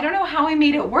I don't know how I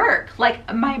made it work.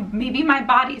 Like maybe my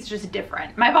body's just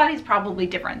different. My body's probably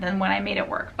different than when I made it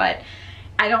work, but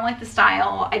I don't like the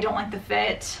style. I don't like the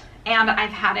fit, and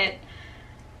I've had it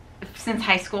since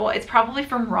high school. It's probably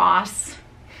from Ross.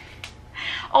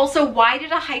 Also, why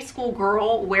did a high school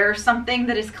girl wear something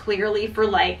that is clearly for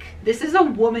like, this is a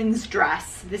woman's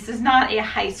dress. This is not a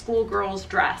high school girl's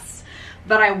dress,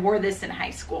 but I wore this in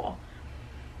high school.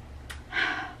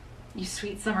 You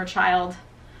sweet summer child.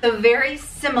 A very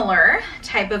similar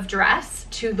type of dress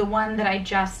to the one that I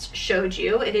just showed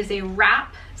you. It is a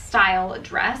wrap style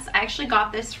dress. I actually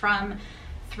got this from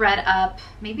ThredUp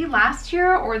maybe last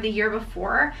year or the year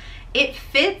before. It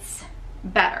fits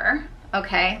better,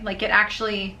 okay? Like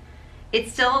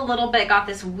it's still a little bit got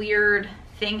this weird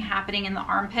thing happening in the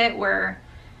armpit where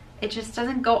it just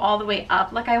doesn't go all the way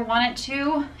up like I want it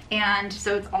to. And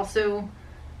so it's also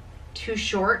too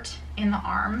short in the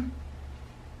arm,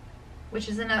 which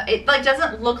is it like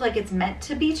doesn't look like it's meant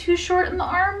to be too short in the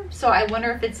arm. So I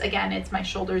wonder if it's, again, it's my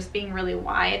shoulders being really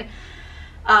wide.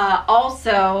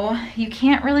 Also, you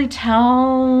can't really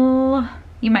tell,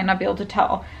 you might not be able to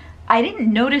tell. I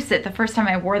didn't notice it the first time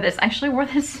I wore this. I actually wore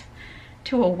this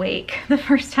to a wake the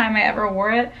first time I ever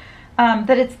wore it.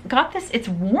 That it's got this, it's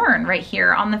worn right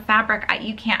here on the fabric. I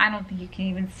don't think you can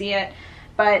even see it,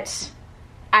 but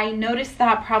I noticed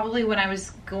that probably when I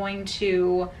was going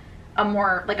to a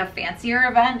more like a fancier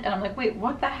event, and I'm like, wait,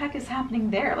 what the heck is happening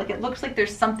there? Like, it looks like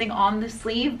there's something on the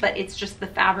sleeve, but it's just the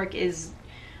fabric is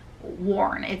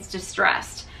worn, it's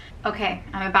distressed. Okay,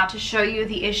 I'm about to show you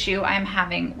the issue I'm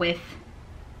having with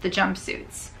the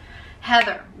jumpsuits.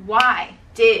 Heather, why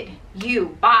did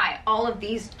you buy all of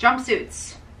these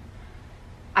jumpsuits?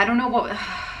 I don't know what,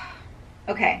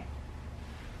 okay.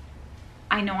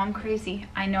 I know I'm crazy.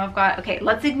 I know I've got, okay,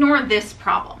 let's ignore this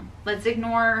problem. Let's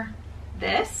ignore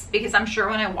this, because I'm sure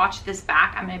when I watch this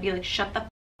back, I'm gonna be like, shut the f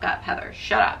up, Heather,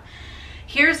 shut up.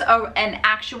 Here's an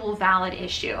actual valid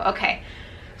issue. Okay,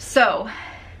 so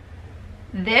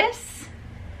this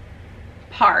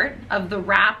part of the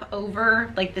wrap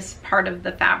over, like this part of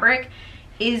the fabric,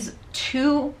 is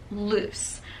too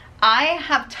loose. I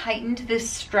have tightened this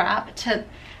strap to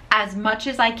as much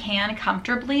as I can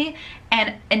comfortably,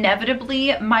 and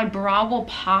inevitably my bra will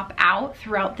pop out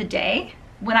throughout the day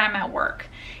when I'm at work.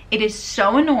 It is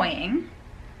so annoying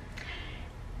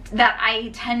that I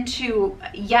tend to,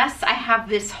 yes, I have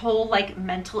this whole like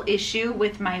mental issue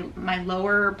with my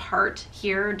lower part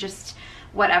here, just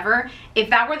whatever. If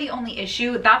that were the only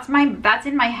issue, that's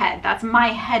in my head. That's my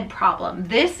head problem.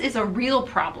 This is a real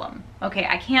problem. Okay,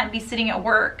 I can't be sitting at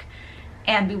work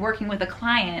and be working with a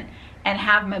client and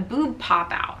have my boob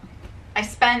pop out. I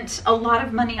spent a lot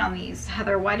of money on these.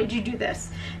 Heather, why did you do this?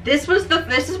 This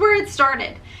is where it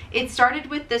started. It started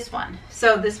with this one.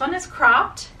 So this one is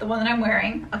cropped, the one that I'm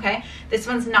wearing, okay? This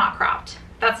one's not cropped.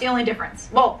 That's the only difference.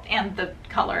 Well, and the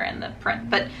color and the print,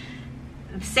 but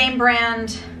the same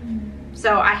brand.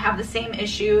 So I have the same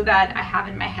issue that I have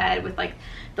in my head with like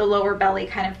the lower belly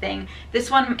kind of thing.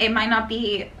 This one, it might not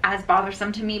be as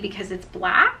bothersome to me because it's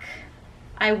black.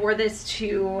 I wore this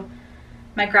to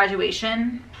my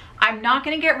graduation. I'm not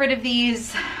gonna get rid of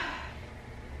these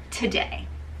today.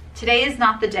 Today is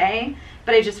not the day,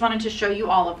 but I just wanted to show you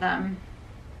all of them.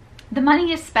 The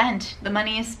money is spent. The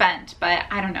money is spent, but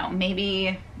I don't know,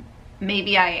 maybe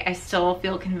I still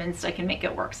feel convinced I can make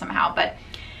it work somehow. But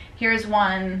here's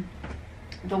one,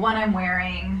 the one I'm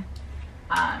wearing.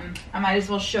 I might as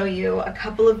well show you a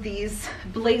couple of these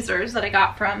blazers that I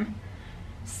got from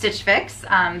Stitch Fix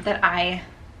that I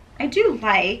do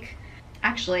like.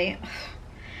 Actually,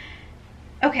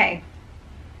 okay.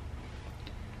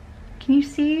 Can you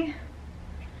see?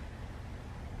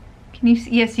 Can you see?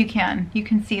 Yes, you can. You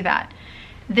can see that.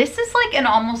 This is like an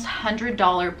almost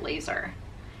 $100 blazer.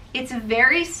 It's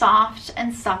very soft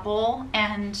and supple,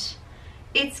 and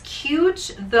it's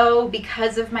cute, though,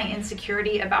 because of my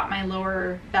insecurity about my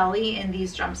lower belly in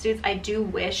these jumpsuits. I do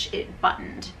wish it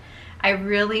buttoned. I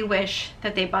really wish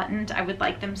that they buttoned. I would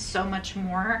like them so much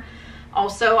more.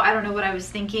 Also, I don't know what I was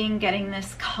thinking getting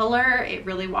this color. It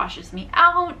really washes me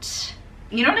out.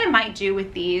 You know what I might do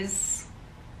with these?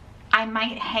 I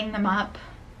might hang them up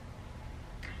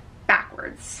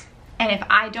backwards. And if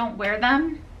I don't wear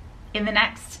them in the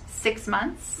next 6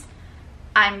 months,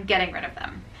 I'm getting rid of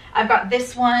them. I've got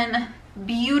this one,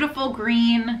 beautiful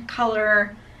green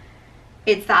color.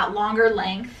 It's that longer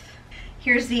length.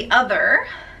 Here's the other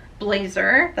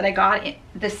blazer that I got in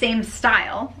the same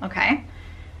style, okay?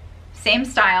 Same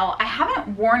style. I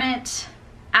haven't worn it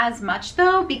as much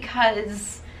though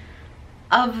because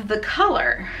of the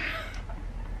color.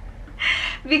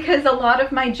 Because a lot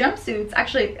of my jumpsuits,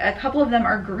 actually a couple of them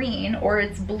are green or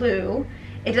it's blue.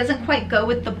 It doesn't quite go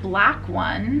with the black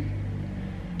one.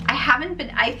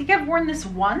 I think I've worn this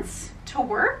once to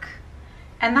work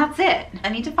and that's it. I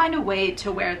need to find a way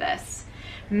to wear this.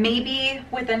 Maybe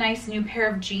with a nice new pair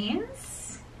of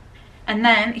jeans And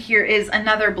then here is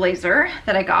another blazer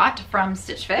that I got from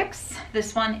Stitch Fix.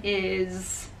 This one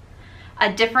is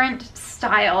a different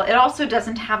style. It also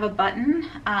doesn't have a button,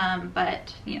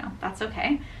 but you know, that's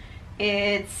okay.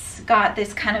 It's got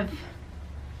this kind of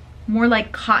more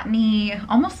like cottony,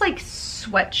 almost like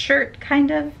sweatshirt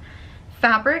kind of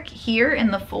fabric here in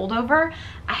the fold over.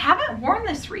 I haven't worn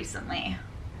this recently.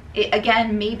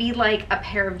 Again, maybe like a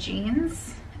pair of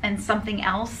jeans and something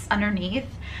else underneath.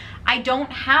 I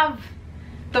don't have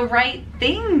the right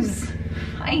things.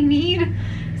 I need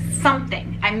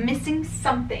something. I'm missing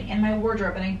something in my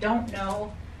wardrobe and I don't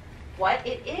know what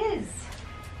it is.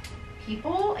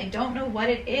 People, I don't know what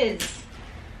it is.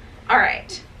 All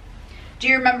right. Do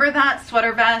you remember that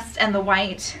sweater vest and the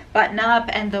white button up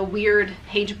and the weird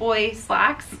page boy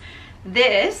slacks?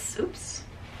 This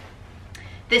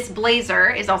blazer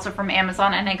is also from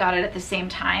Amazon and I got it at the same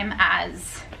time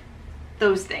as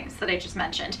those things that I just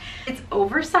mentioned. It's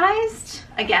oversized.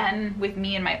 Again, with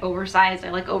me and my oversized,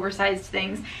 I like oversized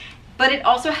things, but it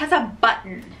also has a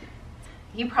button.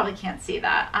 You probably can't see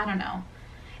that. I don't know.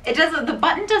 It does, the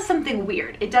button does something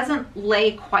weird. It doesn't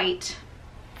lay quite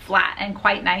flat and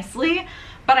quite nicely,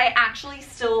 but I actually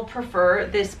still prefer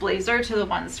this blazer to the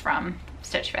ones from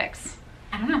Stitch Fix.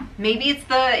 I don't know. Maybe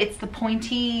it's the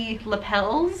pointy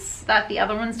lapels that the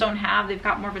other ones don't have. They've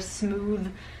got more of a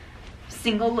smooth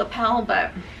single lapel,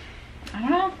 but I don't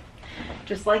know.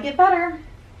 Just like it better.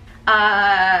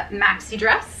 Maxi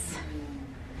dress.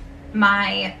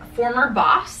 My former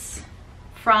boss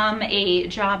from a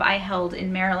job I held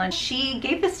in Maryland, she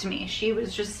gave this to me. She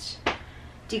was just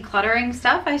decluttering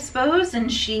stuff, I suppose,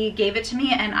 and she gave it to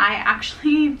me and I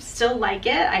actually still like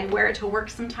it. I wear it to work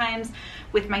sometimes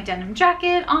with my denim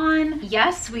jacket on.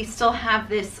 Yes, we still have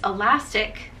this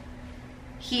elastic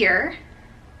here,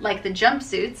 like the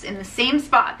jumpsuits, in the same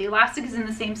spot. The elastic is in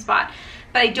the same spot,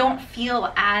 but I don't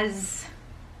feel as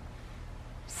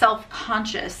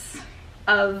self-conscious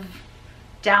of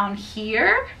down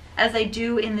here as I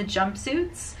do in the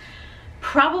jumpsuits.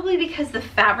 Probably because the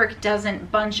fabric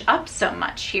doesn't bunch up so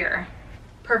much here.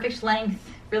 Perfect length,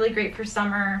 really great for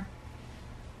summer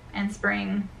and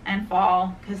spring and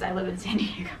fall because I live in San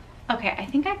Diego. Okay, I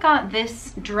think I got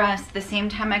this dress the same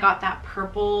time I got that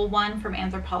purple one from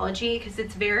Anthropologie because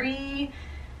it's very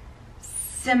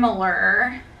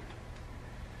similar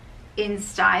in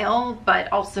style, but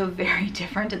also very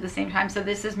different at the same time. So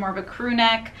this is more of a crew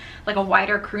neck, like a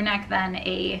wider crew neck than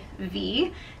a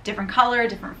V. Different color,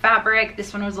 different fabric.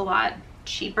 This one was a lot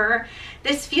cheaper.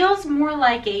 This feels more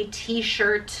like a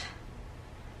t-shirt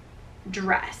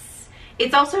dress.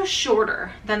 It's also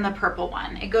shorter than the purple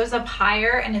one. It goes up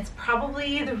higher and it's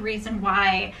probably the reason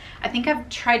why I think I've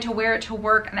tried to wear it to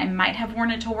work and I might have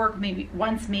worn it to work maybe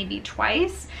once, maybe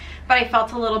twice, but I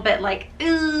felt a little bit like,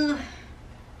 ugh.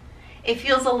 It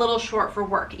feels a little short for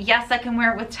work. Yes, I can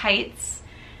wear it with tights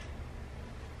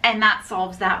and that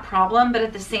solves that problem, but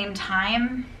at the same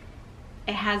time,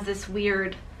 it has this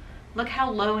weird, look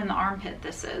how low in the armpit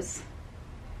this is.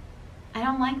 I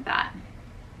don't like that.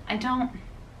 I don't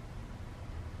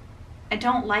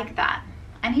like that.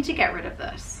 I need to get rid of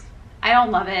this. I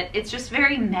don't love it. It's just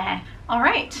very meh. All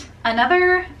right,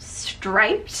 another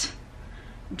striped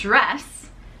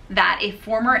dress that a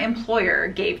former employer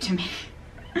gave to me.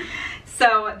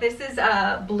 So this is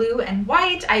blue and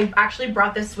white. I actually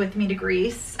brought this with me to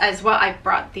Greece as well. I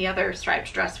brought the other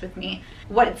striped dress with me.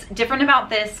 What's different about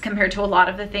this compared to a lot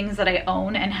of the things that I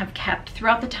own and have kept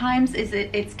throughout the times is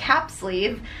it's cap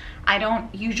sleeve. I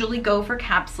don't usually go for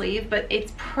cap sleeve, but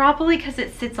it's probably because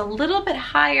it sits a little bit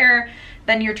higher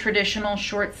than your traditional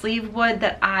short sleeve would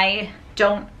that I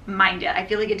don't mind it. I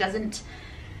feel like it doesn't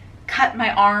cut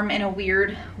my arm in a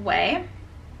weird way.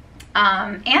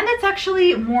 And it's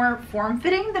actually more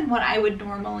form-fitting than what I would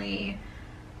normally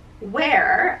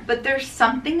wear, but there's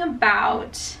something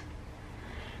about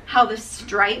how the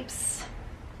stripes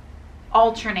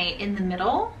alternate in the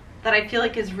middle that I feel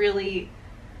like is really,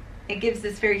 it gives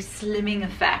this very slimming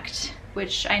effect,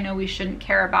 which I know we shouldn't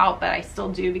care about, but I still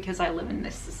do because I live in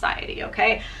this society,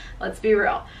 okay? Let's be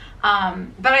real.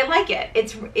 But I like it.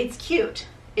 It's cute.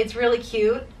 It's really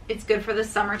cute. It's good for the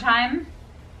summertime.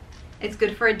 It's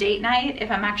good for a date night if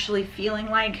I'm actually feeling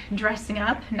like dressing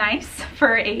up nice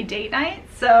for a date night.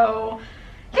 So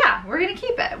yeah, we're gonna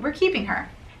keep it. We're keeping her.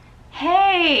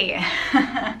 Hey,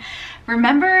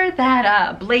 remember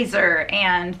that blazer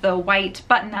and the white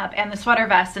button up and the sweater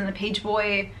vest and the page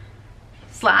boy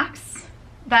slacks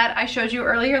that I showed you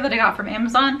earlier that I got from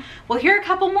Amazon? Well, here are a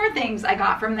couple more things I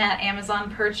got from that Amazon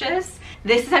purchase.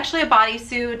 This is actually a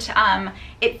bodysuit.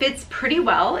 It fits pretty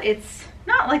well. It's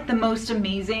not like the most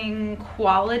amazing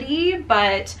quality,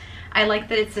 but I like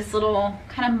that it's this little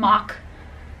kind of mock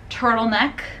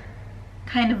turtleneck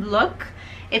kind of look.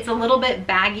 It's a little bit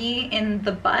baggy in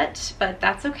the butt, but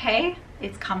that's okay.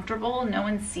 It's comfortable, no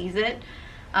one sees it.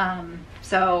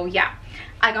 So yeah,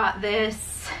 I got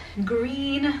this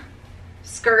green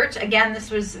skirt. Again, this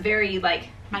was very like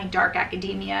my dark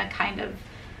academia kind of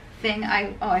thing.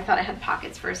 I thought it had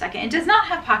pockets for a second. It does not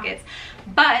have pockets,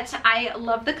 but I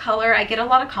love the color. I get a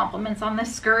lot of compliments on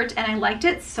this skirt, and I liked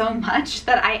it so much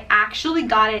that I actually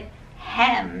got it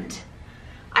hemmed.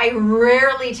 I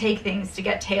rarely take things to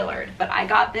get tailored, but I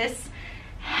got this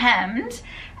hemmed,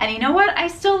 and you know what? I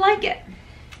still like it.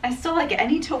 I still like it. I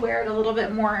need to wear it a little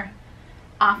bit more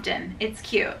often. It's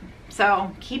cute.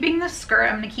 So keeping the skirt,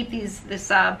 I'm gonna keep this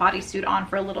bodysuit on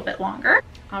for a little bit longer.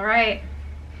 All right,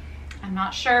 I'm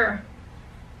not sure.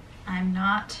 I'm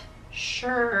not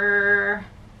sure.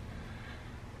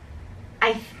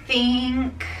 I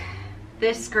think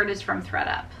this skirt is from thredUP.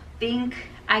 I think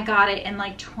I got it in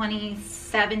like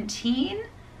 2017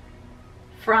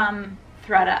 from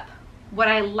thredUP. What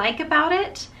I like about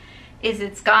it is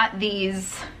it's got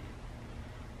these,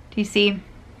 do you see,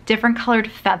 different colored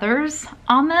feathers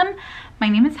on them. My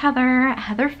name is Heather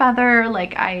Feather.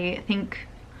 Like, I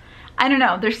don't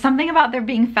know, there's something about there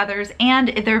being feathers, and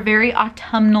they're very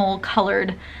autumnal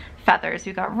colored feathers.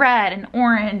 We've got red and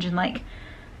orange and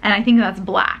I think that's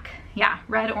black. Yeah,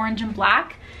 red, orange, and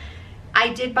black.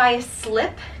 I did buy a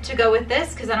slip to go with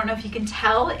this because I don't know if you can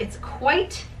tell, it's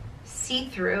quite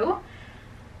see-through.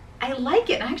 I like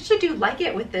it. I actually do like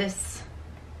it with this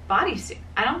bodysuit.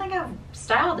 I don't think I've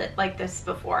styled it like this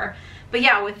before. But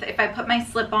yeah, if I put my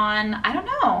slip on, I don't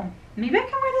know, maybe I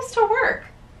can wear this to work.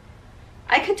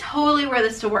 I could totally wear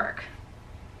this to work.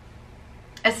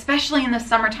 Especially in the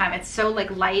summertime. It's so like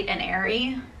light and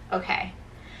airy. Okay.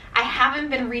 I haven't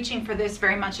been reaching for this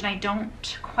very much, and I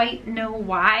don't quite know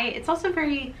why. It's also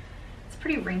it's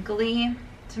pretty wrinkly.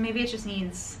 So maybe it just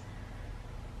needs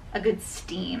a good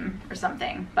steam or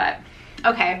something, but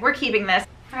okay, we're keeping this.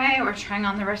 All right, we're trying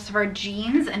on the rest of our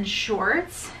jeans and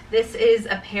shorts. This is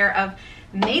a pair of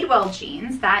Madewell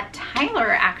jeans that Tyler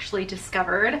actually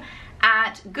discovered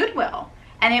at Goodwill,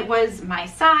 and it was my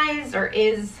size, or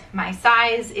is my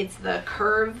size. It's the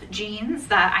curve jeans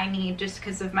that I need just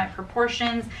because of my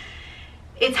proportions.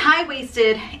 It's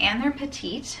high-waisted and they're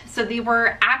petite, so they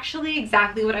were actually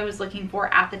exactly what I was looking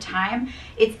for at the time.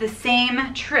 It's the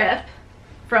same trip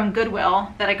from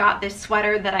Goodwill that I got this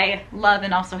sweater that I love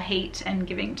and also hate and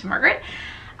giving to Margaret.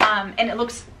 And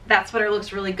that sweater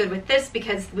looks really good with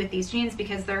these jeans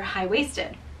because they're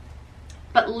high-waisted.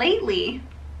 But lately,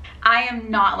 I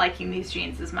am not liking these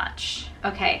jeans as much.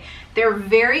 Okay, they're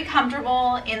very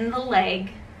comfortable in the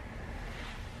leg,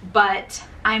 but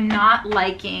I'm not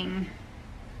liking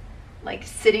like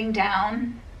sitting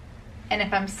down. And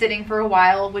if I'm sitting for a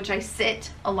while, which I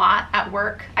sit a lot at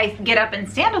work, I get up and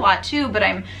stand a lot too, but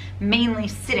I'm mainly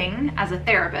sitting as a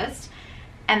therapist,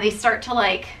 and they start to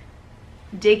like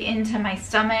dig into my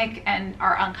stomach and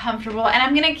are uncomfortable. And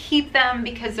I'm gonna keep them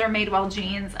because they're Madewell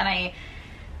jeans, and I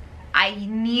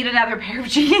need another pair of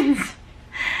jeans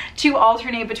to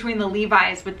alternate between the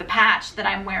Levi's with the patch that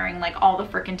I'm wearing like all the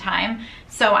frickin' time.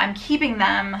 So I'm keeping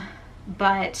them,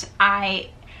 but I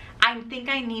think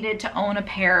I needed to own a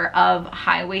pair of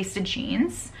high-waisted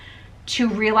jeans to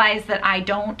realize that I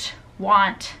don't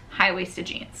want high-waisted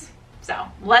jeans. So,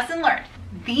 lesson learned.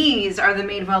 These are the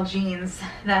Madewell jeans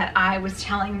that I was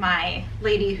telling my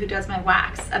lady who does my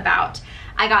wax about.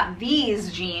 I got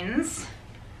these jeans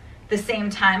the same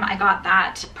time I got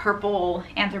that purple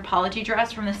Anthropologie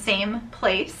dress from the same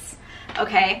place.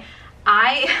 Okay,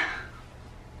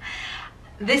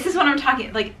 this is what I'm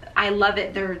talking, like, I love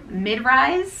it. They're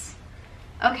mid-rise.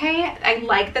 Okay, I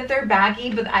like that they're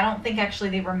baggy, but I don't think actually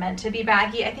they were meant to be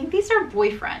baggy. I think these are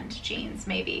boyfriend jeans,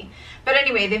 maybe. But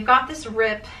anyway, they've got this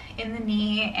rip in the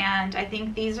knee, and I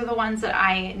think these are the ones that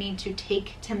I need to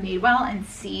take to Madewell and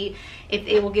see if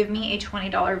they will give me a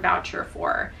 $20 voucher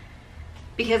for,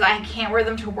 because I can't wear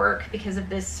them to work because of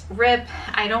this rip.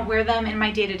 I don't wear them in my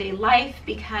day-to-day life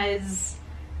because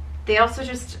they also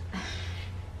just,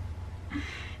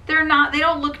 they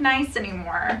don't look nice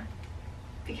anymore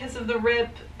because of the rip,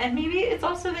 and maybe it's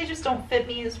also they just don't fit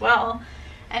me as well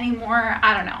anymore.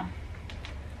 I don't know.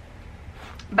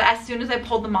 But as soon as I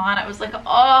pulled them on, I was like,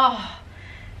 oh,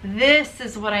 this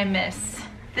is what I miss.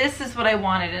 This is what I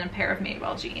wanted in a pair of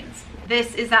Madewell jeans.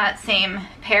 This is that same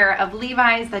pair of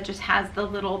Levi's that just has the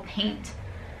little paint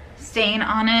stain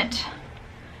on it.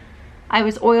 I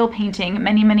was oil painting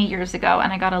many, many years ago,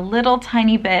 and I got a little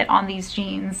tiny bit on these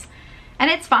jeans, and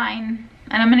it's fine.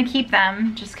 And I'm gonna keep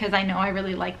them just because I know I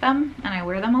really like them and I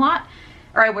wear them a lot.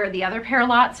 or I wear the other pair a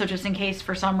lot. So just in case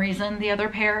for some reason the other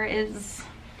pair is,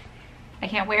 I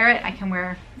can't wear it, I can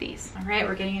wear these. All right,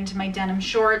 we're getting into my denim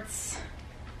shorts.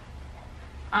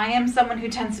 I am someone who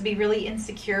tends to be really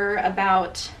insecure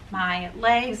about my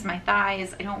legs, my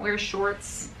thighs. I don't wear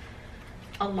shorts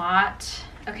a lot.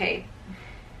 Okay,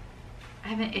 I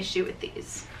have an issue with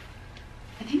these.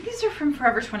 I think these are from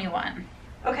Forever 21.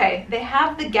 Okay, they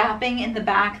have the gapping in the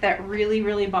back that really,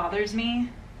 really bothers me.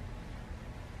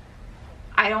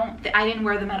 I didn't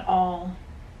wear them at all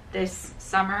this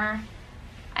summer.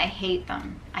 I hate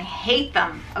them. I hate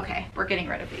them. Okay, we're getting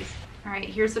rid of these. All right,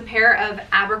 here's a pair of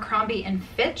Abercrombie and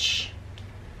Fitch.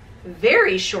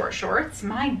 Very short shorts.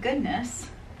 My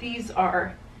goodness. These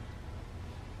are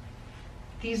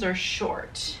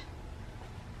short.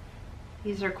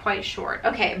 These are quite short.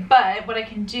 Okay, but what I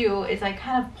can do is I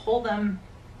kind of pull them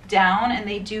down and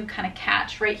they do kind of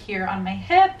catch right here on my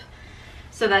hip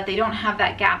so that they don't have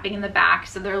that gapping in the back.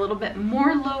 So they're a little bit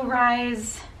more low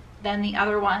rise than the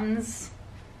other ones.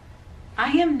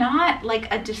 I am not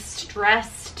like a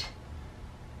distressed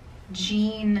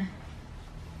jean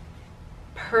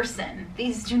person.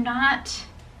 These do not,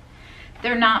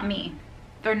 they're not me.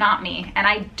 They're not me. And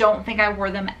I don't think I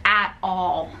wore them at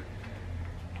all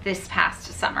this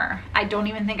past summer. I don't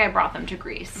even think I brought them to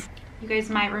Greece. You guys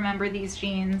might remember these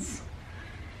jeans.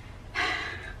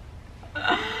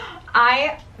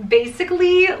 I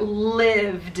basically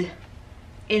lived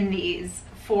in these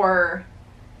for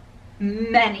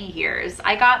many years.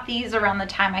 I got these around the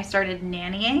time I started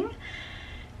nannying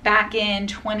back in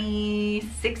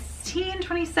 2016,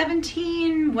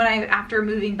 2017, when after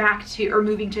moving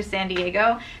to San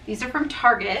Diego. These are from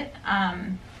Target.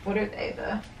 What are they?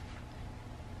 The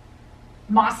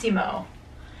Mossimo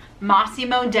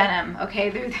denim.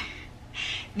 Okay,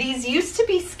 these used to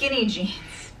be skinny jeans.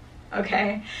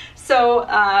 Okay, so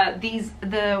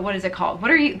what is it called? What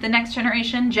are the next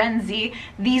generation? Gen Z.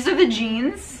 These are the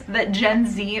jeans that Gen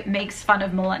Z makes fun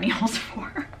of millennials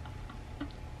for.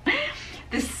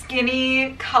 The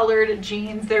skinny colored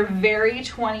jeans, they're very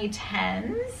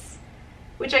 2010s,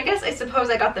 which I suppose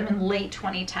I got them in late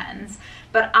 2010s,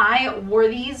 but I wore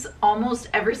these almost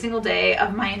every single day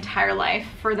of my entire life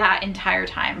for that entire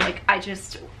time. Like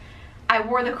I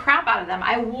wore the crap out of them.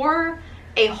 I wore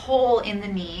a hole in the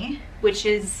knee, which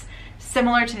is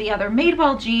similar to the other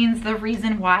Madewell jeans, the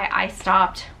reason why I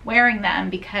stopped wearing them,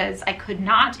 because I could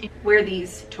not wear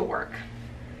these to work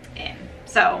in.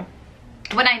 So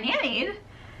when I nannied,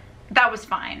 that was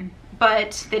fine,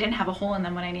 but they didn't have a hole in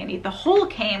them when I nannied. The hole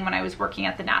came when I was working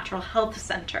at the Natural Health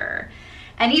Center.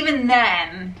 And even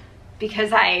then,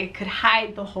 because I could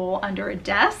hide the hole under a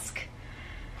desk,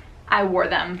 I wore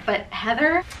them. But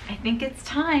Heather, I think it's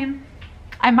time.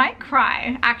 I might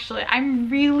cry, actually. I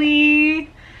might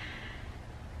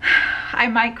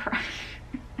cry.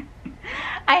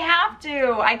 I have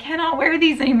to. I cannot wear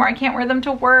these anymore. I can't wear them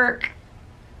to work.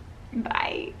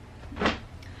 Bye.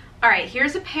 All right,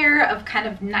 here's a pair of kind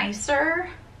of nicer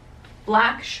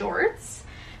black shorts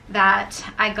that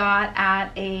I got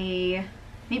at a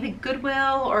maybe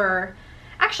Goodwill, or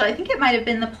actually I think it might have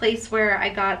been the place where I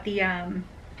got the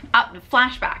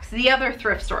Flashbacks, the other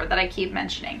thrift store that I keep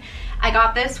mentioning. I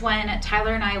got this when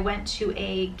Tyler and I went to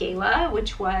a gala,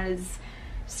 which was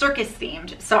circus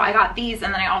themed. So I got these,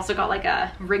 and then I also got like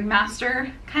a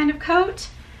ringmaster kind of coat.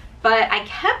 But I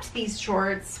kept these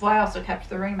shorts, well, I also kept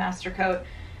the ringmaster coat,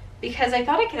 because I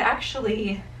thought I could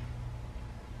actually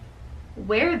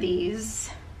wear these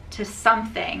to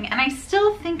something. And I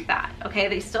still think that, okay,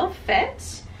 they still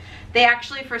fit. They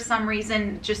actually, for some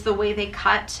reason, just the way they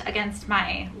cut against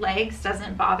my legs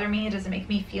doesn't bother me. It doesn't make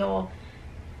me feel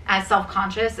as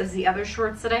self-conscious as the other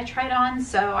shorts that I tried on.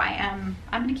 So I'm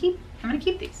gonna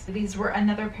keep these. These were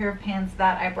another pair of pants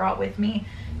that I brought with me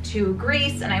to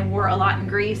Greece, and I wore a lot in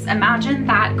Greece. Imagine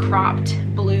that cropped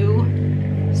blue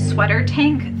sweater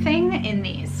tank thing in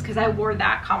these, because I wore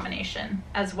that combination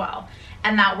as well,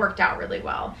 and that worked out really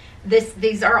well.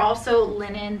 These are also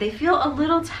linen. They feel a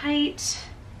little tight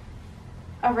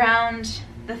around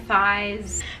the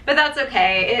thighs, but that's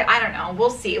okay. I don't know, we'll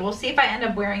see if I end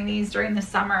up wearing these during the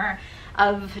summer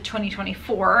of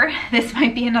 2024. This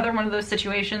might be another one of those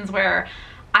situations where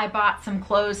I bought some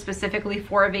clothes specifically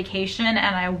for a vacation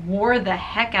and I wore the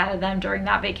heck out of them during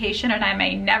that vacation, and I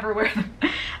may never wear them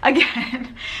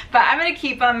again. But I'm gonna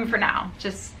keep them for now.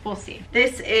 We'll see.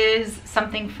 This is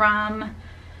something from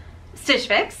Stitch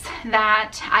Fix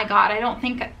that I got. I don't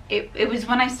think it was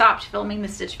when I stopped filming the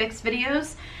Stitch Fix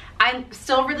videos. I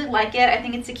still really like it. I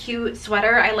think it's a cute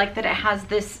sweater. I like that it has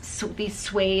these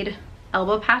suede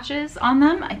elbow patches on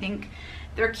them. I think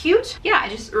they're cute. Yeah, I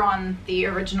just threw on the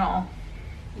original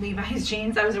Levi's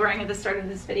jeans I was wearing at the start of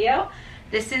this video.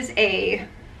 This is a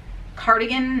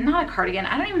cardigan, not a cardigan,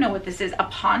 I don't even know what this is, a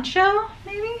poncho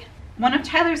maybe? One of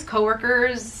Tyler's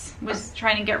coworkers was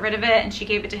trying to get rid of it and she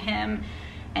gave it to him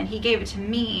and he gave it to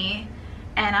me,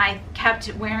 and I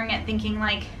kept wearing it thinking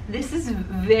like, this is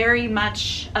very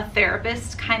much a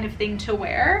therapist kind of thing to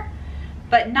wear,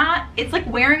 but not, it's like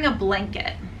wearing a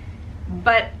blanket.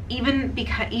 But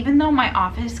even though my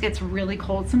office gets really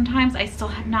cold sometimes, I still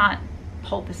have not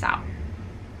pulled this out.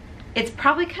 It's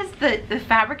probably because the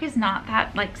fabric is not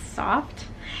that like soft.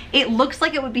 It looks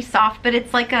like it would be soft, but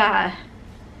it's like a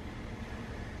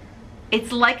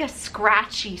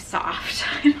scratchy soft.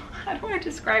 I don't want to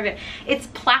describe it. It's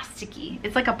plasticky.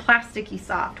 It's like a plasticky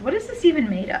soft. What is this even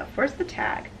made of? Where's the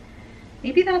tag?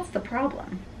 Maybe that's the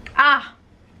problem. Ah,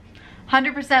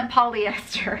 100%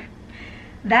 polyester.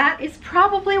 That is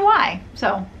probably why.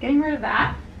 So getting rid of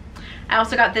that. I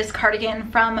also got this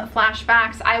cardigan from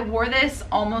Flashbacks. I wore this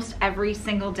almost every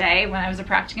single day when I was a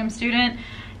practicum student,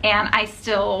 and I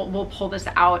still will pull this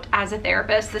out as a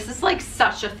therapist. This is like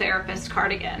such a therapist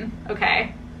cardigan,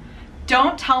 okay?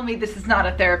 Don't tell me this is not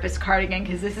a therapist cardigan,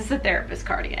 because this is a therapist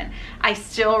cardigan. I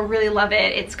still really love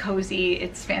it. It's cozy,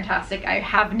 it's fantastic. I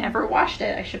have never washed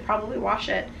it. I should probably wash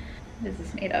it. What is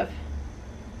this made of?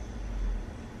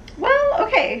 Well,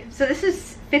 okay, so this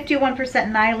is 51%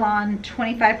 nylon,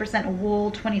 25%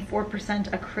 wool,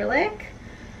 24% acrylic.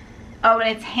 Oh, and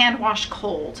it's hand wash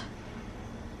cold.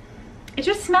 It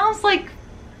just smells like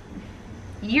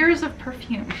years of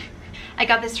perfume. I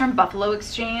got this from Buffalo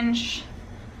Exchange,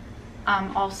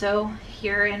 also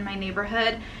here in my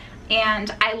neighborhood.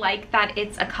 And I like that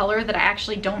it's a color that I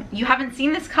actually you haven't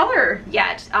seen this color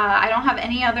yet. I don't have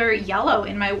any other yellow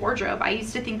in my wardrobe. I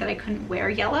used to think that I couldn't wear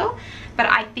yellow, but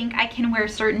I think I can wear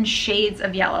certain shades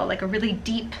of yellow, like a really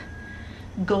deep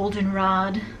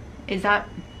goldenrod. Is that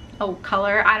a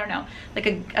color? I don't know. Like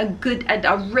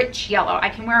a rich yellow. I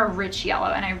can wear a rich yellow,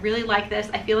 and I really like this.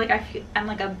 I feel like I'm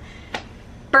like a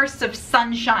burst of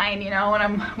sunshine, you know, when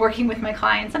I'm working with my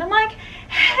clients, and I'm like,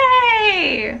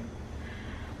 hey,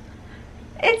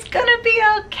 it's gonna be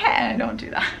okay. I don't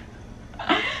do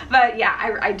that. But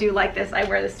yeah, I do like this. I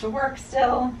wear this to work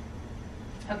still.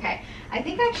 Okay, I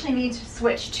think I actually need to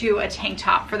switch to a tank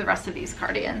top for the rest of these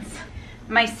cardigans.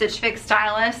 My Stitch Fix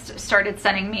stylist started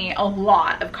sending me a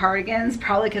lot of cardigans,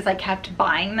 probably because I kept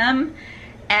buying them,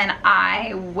 and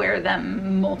I wear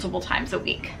them multiple times a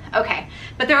week. Okay,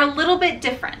 but they're a little bit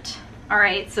different. All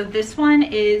right, so this one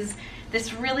is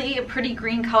this really pretty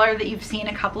green color that you've seen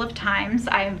a couple of times.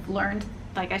 I've learned,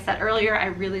 like I said earlier, I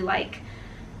really like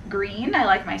green. I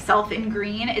like myself in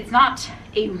green. It's not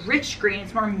a rich green,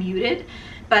 it's more muted,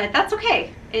 but that's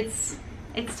okay. It's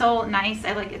still nice.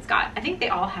 I think they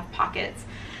all have pockets,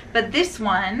 but this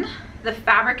one, the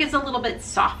fabric is a little bit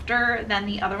softer than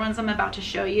the other ones I'm about to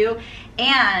show you.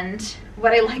 And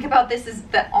what I like about this is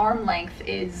the arm length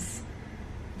is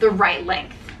the right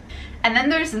length. And then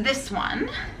there's this one.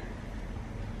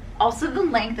 Also, the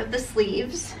length of the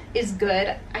sleeves is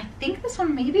good. I think this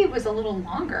one maybe was a little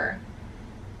longer,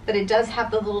 but it does have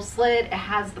the little slit. It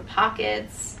has the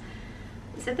pockets.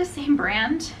 Is it the same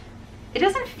brand? It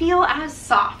doesn't feel as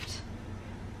soft,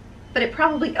 but it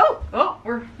probably,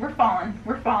 we're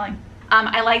falling.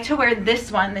 I like to wear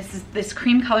this one. This is this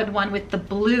cream colored one with the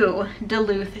blue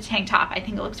Duluth tank top. I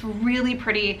think it looks really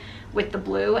pretty with the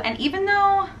blue. And even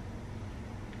though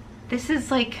this is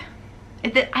like,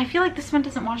 I feel like this one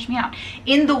doesn't wash me out.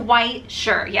 In the white,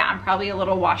 sure, yeah, I'm probably a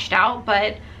little washed out,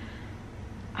 but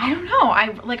I don't know.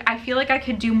 I feel like I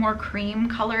could do more cream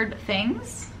colored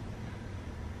things.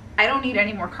 I don't need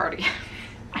any more cardigan.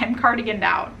 I'm cardiganed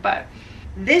out, but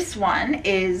this one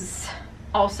is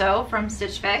also from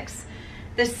Stitch Fix.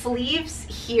 The sleeves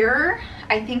here,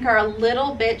 I think, are a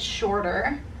little bit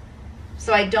shorter,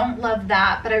 so I don't love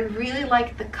that, but I really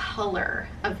like the color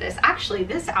of this. Actually,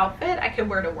 this outfit I could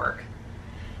wear to work.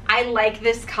 I like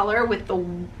this color with the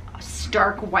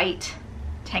stark white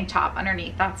tank top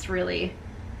underneath. That's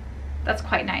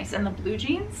quite nice. And the blue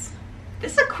jeans.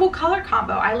 This is a cool color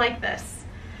combo. I like this.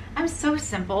 I'm so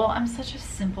simple. I'm such a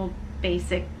simple,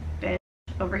 basic bitch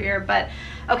over here. But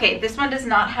okay, this one does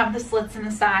not have the slits in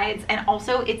the sides, and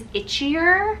also it's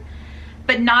itchier,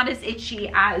 but not as itchy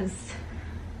as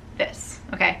this.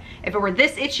 Okay, if it were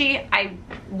this itchy, I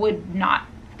would not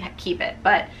keep it,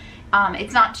 but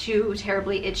it's not too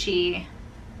terribly itchy.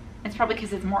 It's probably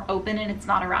because it's more open and it's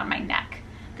not around my neck.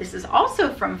 This is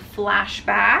also from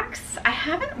Flashbacks. I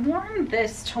haven't worn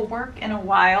this to work in a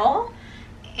while,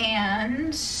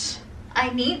 and I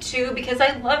need to because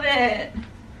I love it.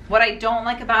 What I don't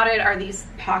like about it are these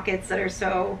pockets that are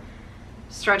so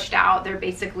stretched out. They're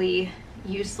basically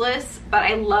useless, but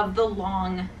I love the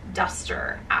long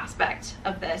duster aspect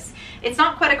of this. It's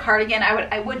not quite a cardigan.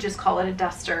 I would just call it a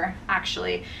duster,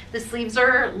 actually. The sleeves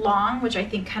are long, which I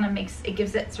think kind of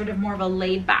gives it sort of more of a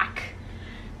laid back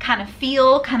kind of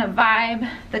feel, kind of vibe.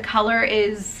 The color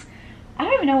is, I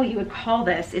don't even know what you would call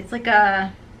this. It's like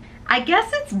a, I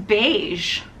guess it's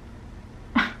beige.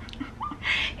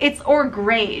 Or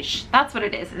grayish. That's what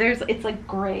it is. It's like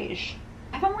grayish.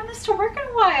 I haven't worn this to work in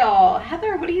a while.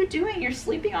 Heather, what are you doing? You're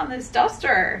sleeping on this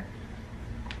duster.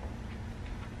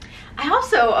 I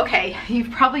also, okay, you've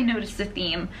probably noticed a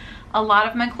theme. A lot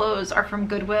of my clothes are from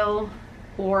Goodwill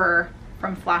or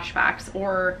from Flashbacks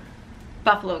or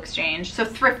Buffalo Exchange. So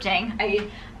thrifting.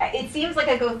 It seems like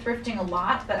I go thrifting a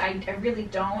lot, but I really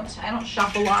don't. I don't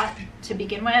shop a lot to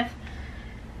begin with.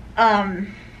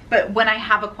 But when I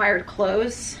have acquired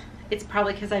clothes, it's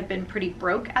probably because I've been pretty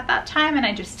broke at that time and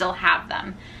I just still have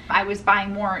them. I was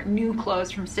buying more new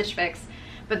clothes from Stitch Fix,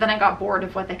 but then I got bored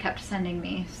of what they kept sending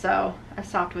me, so I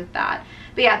stopped with that.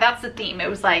 But yeah, that's the theme. It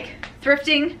was like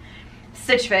thrifting,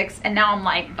 Stitch Fix, and now I'm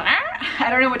like, I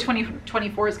don't know what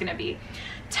 2024 is gonna be.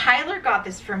 Tyler got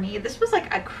this for me. This was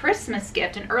like a Christmas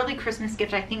gift, an early Christmas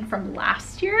gift, I think from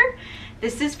last year.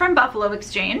 This is from Buffalo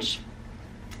Exchange.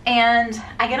 And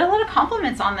I get a lot of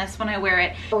compliments on this when I wear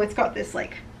it. Oh, it's got this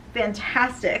like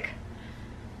fantastic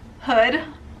hood.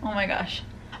 Oh my gosh.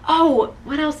 Oh,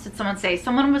 what else did someone say?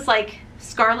 Someone was like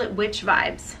Scarlet Witch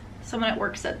vibes. Someone at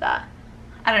work said that.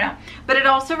 I don't know. But it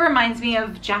also reminds me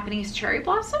of Japanese cherry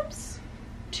blossoms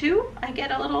too. I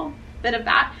get a little bit of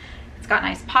that. It's got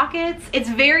nice pockets. It's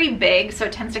very big, so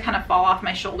it tends to kind of fall off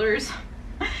my shoulders.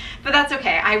 But that's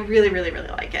okay. I really, really, really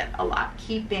like it a lot.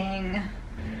 Keeping.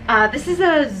 This is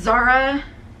a Zara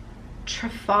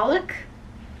Trifolic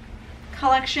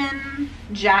collection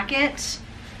jacket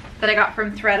that I got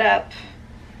from ThredUp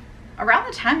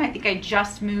around the time I think I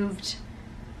just moved,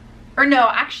 or no,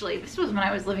 actually this was when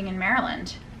I was living in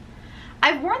Maryland.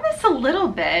 I've worn this a little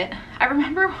bit. I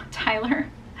remember Tyler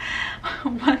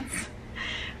once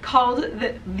called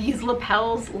these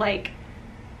lapels like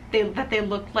that they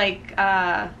look like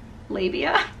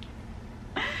labia.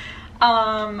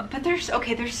 But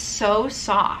they're so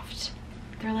soft.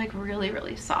 They're like really,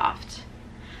 really soft.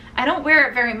 I don't wear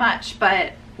it very much,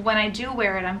 but when I do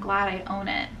wear it, I'm glad I own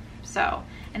it. So,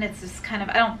 and it's this kind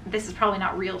of, this is probably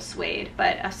not real suede,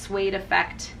 but a suede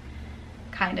effect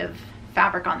kind of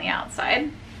fabric on the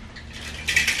outside.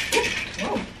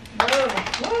 Whoa, whoa,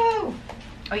 whoa.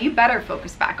 Oh, you better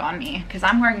focus back on me because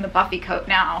I'm wearing the Buffy coat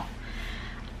now.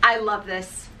 I love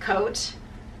this coat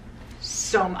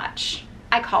so much.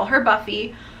 I call her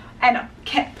Buffy, and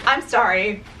I'm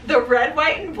sorry, the red,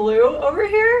 white, and blue over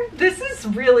here, this is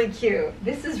really cute.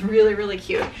 This is really, really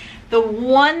cute. The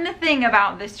one thing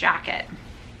about this jacket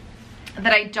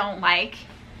that I don't like,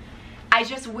 I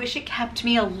just wish it kept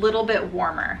me a little bit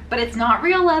warmer, but it's not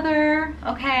real leather,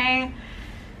 okay?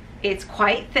 It's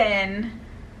quite thin,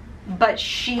 but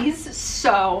she's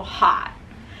so hot.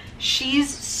 She's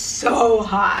so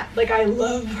hot. Like, I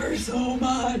love her so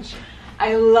much.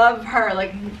 I love her,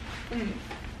 like,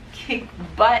 kick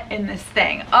butt in this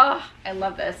thing. Oh, I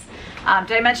love this.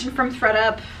 Did I mention from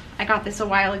ThredUp? I got this a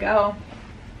while ago.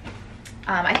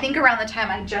 I think around the time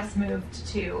I just moved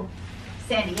to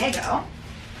San Diego.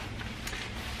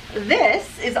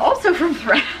 This is also from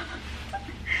ThredUp.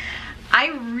 I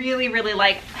really, really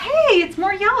like, hey, it's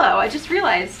more yellow. I just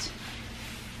realized.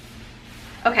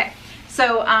 Okay,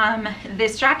 so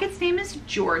this jacket's name is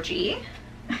Georgie.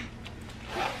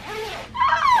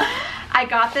 I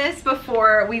got this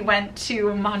before we went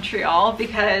to Montreal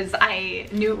because I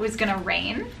knew it was gonna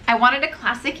rain. I wanted a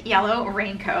classic yellow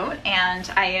raincoat and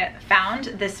I found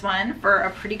this one for a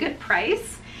pretty good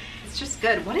price. It's just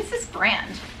good. What is this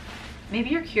brand? Maybe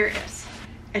you're curious.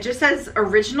 It just says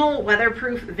original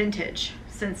weatherproof vintage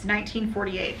since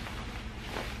 1948.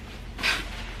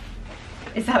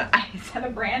 Is that a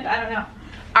brand? I don't know.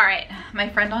 All right, my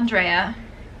friend Andrea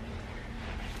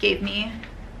gave me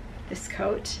this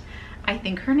coat. I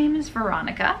think her name is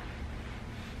Veronica.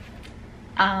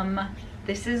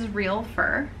 This is real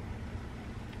fur,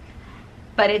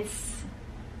 but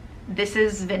this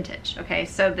is vintage, okay?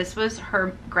 So this was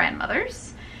her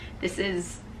grandmother's. This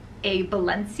is a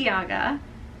Balenciaga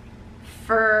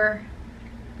fur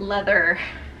leather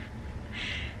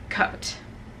coat.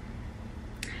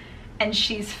 And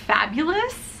she's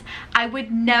fabulous. I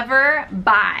would never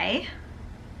buy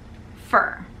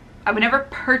fur. I would never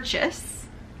purchase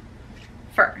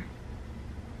fur.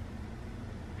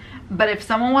 But if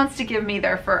someone wants to give me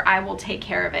their fur, I will take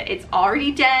care of it. It's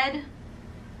already dead.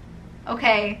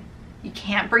 Okay, you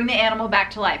can't bring the animal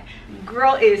back to life.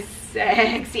 Girl is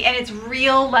sexy. And it's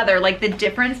real leather. Like the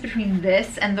difference between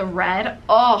this and the red,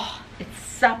 oh, it's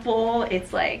supple.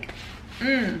 It's like,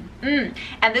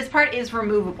 And this part is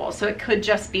removable, so it could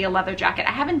just be a leather jacket.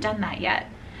 I haven't done that yet.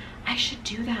 I should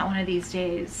do that one of these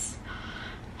days.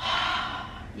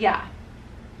 Yeah,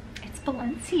 it's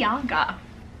Balenciaga.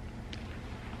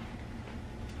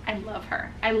 I love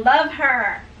her. I love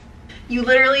her. You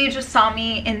literally just saw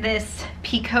me in this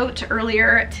peacoat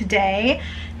earlier today.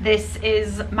 This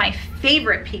is my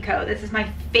favorite peacoat. This is my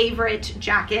favorite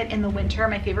jacket in the winter,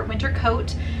 my favorite winter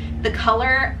coat. The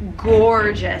color,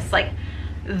 gorgeous. Like,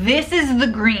 this is the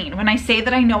green. When I say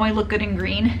that I know I look good in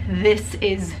green, this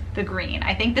is the green.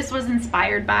 I think this was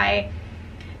inspired by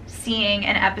seeing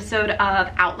an episode of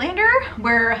Outlander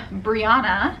where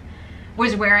Brianna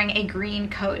was wearing a green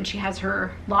coat and she has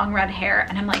her long red hair,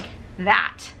 and I'm like,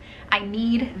 that. I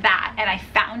need that. And I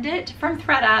found it from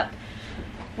ThredUp.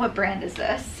 What brand is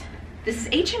this? This is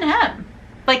H&M.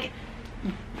 Like,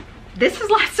 this has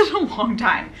lasted a long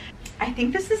time. I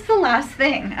think this is the last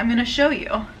thing I'm gonna show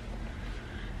you.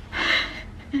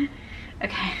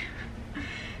 Okay.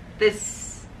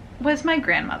 This was my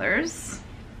grandmother's.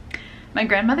 My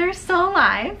grandmother is still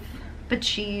alive, but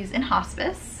she's in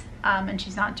hospice, and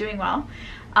she's not doing well.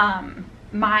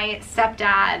 My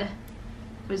stepdad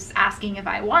was asking if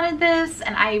I wanted this,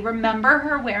 and I remember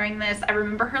her wearing this. I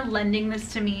remember her lending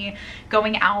this to me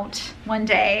going out one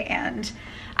day, and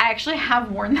I actually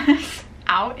have worn this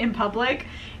out in public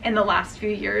in the last few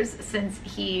years since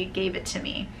he gave it to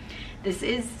me. This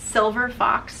is silver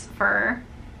fox fur.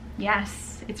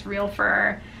 Yes, it's real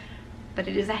fur, but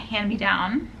it is a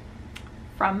hand-me-down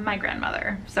from my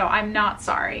grandmother. So I'm not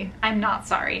sorry. I'm not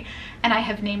sorry. And I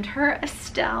have named her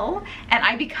Estelle, and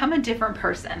I become a different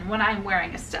person when I'm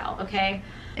wearing Estelle, okay?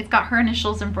 It's got her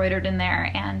initials embroidered in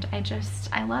there, and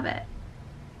I love it.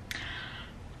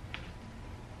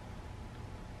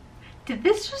 Did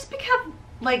this just become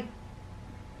like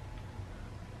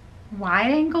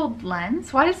wide-angled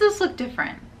lens? Why does this look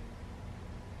different?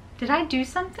 Did I do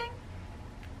something?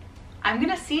 I'm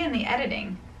gonna see in the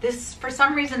editing. This, for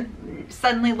some reason,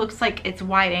 suddenly looks like it's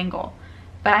wide angle.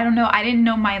 But I don't know, I didn't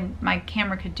know my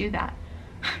camera could do that.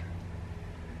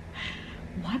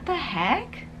 What the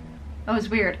heck? That was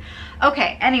weird.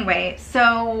 Okay, anyway,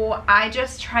 so I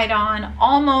just tried on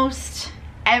almost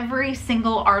every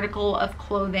single article of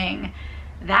clothing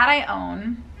that I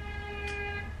own.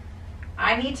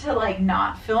 I need to like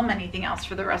not film anything else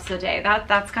for the rest of the day.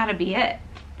 That's gotta be it.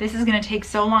 This is gonna take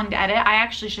so long to edit. I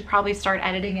actually should probably start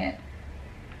editing it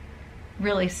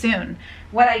really soon.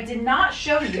 What I did not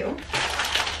show you,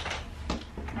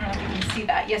 I don't know if you can see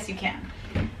that. Yes, you can.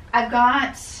 I've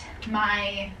got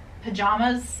my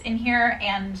pajamas in here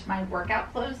and my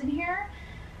workout clothes in here.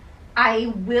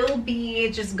 I will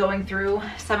be just going through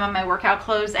some of my workout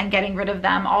clothes and getting rid of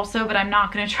them also, but I'm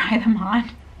not gonna try them on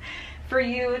for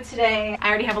you today. I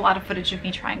already have a lot of footage of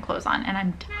me trying clothes on, and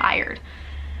I'm tired.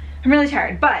 I'm really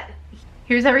tired, but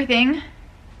here's everything.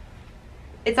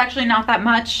 It's actually not that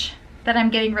much that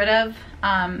I'm getting rid of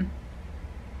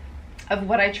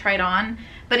what I tried on,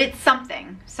 but it's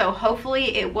something. So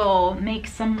hopefully it will make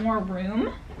some more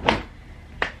room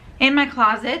in my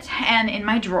closet and in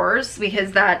my drawers,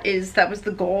 because that was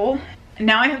the goal.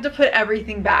 Now I have to put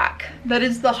everything back. That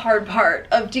is the hard part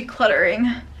of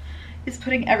decluttering, is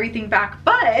putting everything back.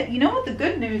 But you know what the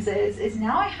good news is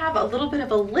now I have a little bit of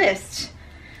a list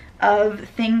of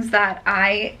things that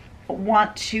I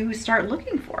want to start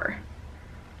looking for.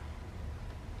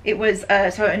 It was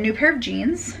so a new pair of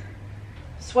jeans,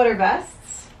 sweater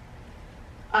vests,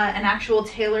 an actual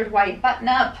tailored white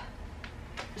button-up,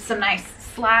 some nice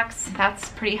slacks, that's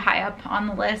pretty high up on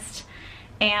the list,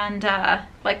 and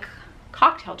like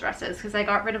cocktail dresses, because I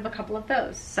got rid of a couple of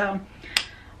those. So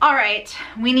all right,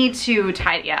 we need to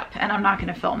tidy up, and I'm not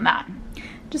going to film that.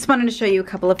 Just wanted to show you a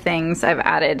couple of things I've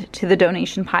added to the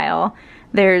donation pile.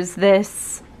 There's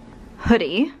this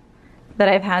hoodie that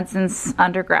I've had since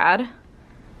undergrad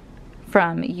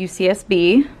from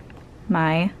UCSB,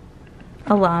 my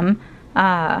alum,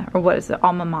 or what is it,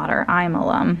 alma mater, I'm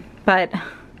alum, but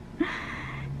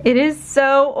it is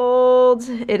so old,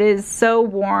 it is so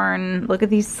worn. Look at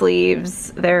these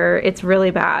sleeves, it's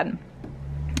really bad.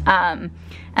 And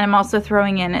I'm also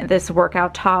throwing in this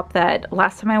workout top that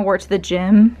last time I wore to the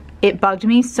gym, it bugged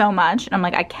me so much, and I'm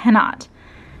like, I cannot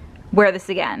wear this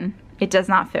again. It does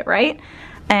not fit right.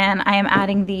 And I am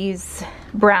adding these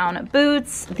brown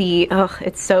boots.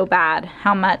 It's so bad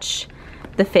how much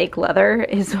the fake leather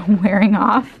is wearing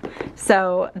off.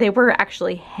 So they were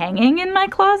actually hanging in my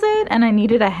closet and I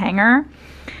needed a hanger.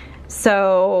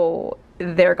 So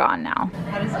they're gone now.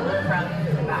 How does it look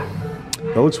from the back?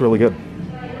 That looks really good.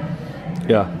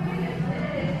 Yeah.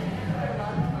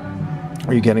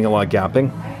 Are you getting a lot of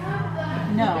gapping?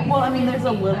 No. Well, I mean, there's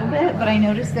a little bit, but I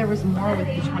noticed there was more with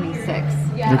the 26.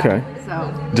 Okay.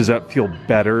 So. Does that feel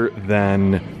better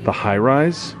than the high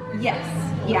rise? Yes.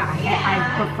 Yeah.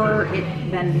 I prefer it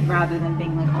then rather than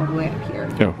being like all the way up here.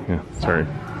 Oh, yeah. So, Sorry.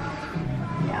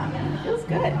 Yeah. It feels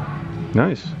good.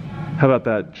 Nice. How about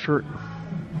that shirt?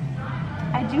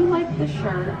 I do like the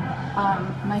shirt.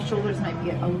 My shoulders might be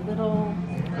a little.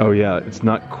 Oh yeah, it's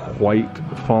not quite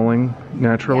falling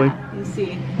naturally. Yeah, you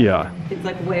see. Yeah. It's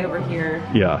like way over here.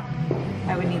 Yeah.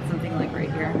 I would need something like right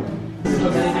here.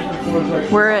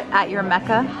 We're at your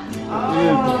Mecca. Yeah.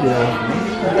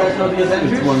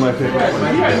 It's one of my favorite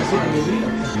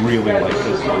ones. Really like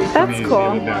this one. That's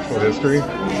cool. Natural history.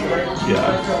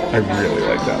 Yeah, I really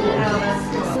like that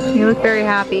one. You look very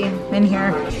happy in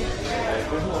here.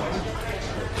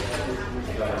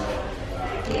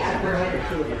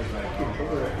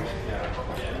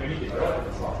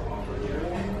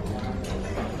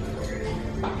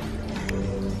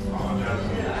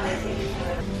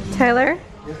 Tyler?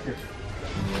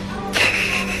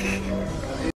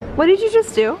 What did you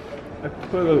just do? I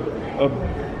put a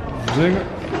zinger.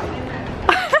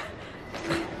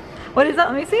 What is that?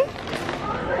 Let me see.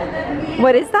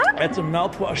 What is that? It's a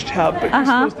mouthwash tab, but you're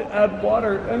supposed to add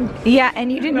water and yeah,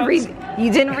 and you didn't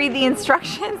read the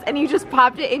instructions and you just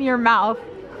popped it in your mouth.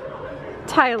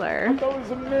 Tyler. that was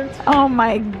a mint. Oh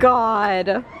my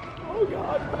god. Oh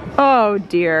god. Oh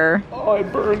dear. Oh,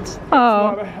 it burns. It's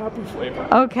Oh. not a happy flavor.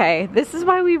 Okay, this is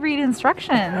why we read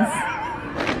instructions.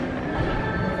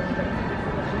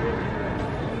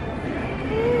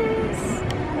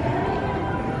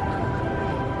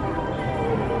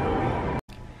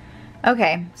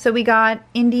 Okay, so we got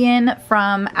Indian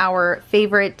from our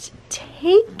favorite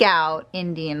takeout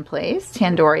Indian place,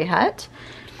 Tandoori Hut.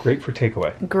 Great for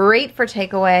takeaway. Great for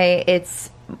takeaway.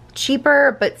 It's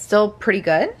cheaper, but still pretty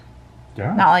good.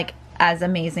 Yeah. Not like as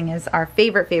amazing as our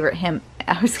favorite Himalaya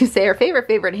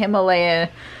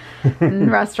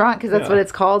restaurant, because that's what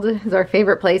it's called, is our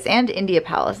favorite place. And India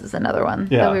Palace is another one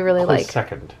that we really like.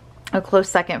 Second. A close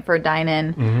second for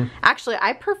dine-in. Actually,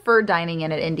 I prefer dining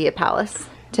in at India Palace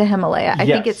to Himalaya. I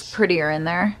think it's prettier in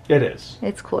there. It is.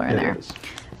 It's cooler in there. Is.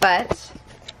 But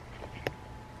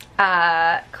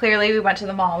clearly we went to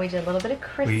the mall. We did a little bit of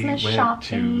Christmas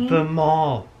shopping. We went to the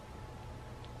mall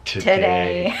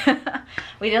today.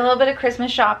 We did a little bit of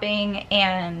Christmas shopping,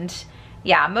 and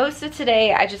yeah, most of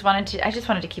today I just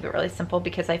wanted to keep it really simple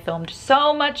because I filmed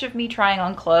so much of me trying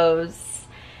on clothes,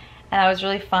 and that was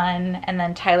really fun. And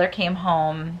then Tyler came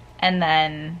home, and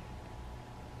then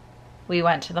we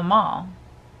went to the mall.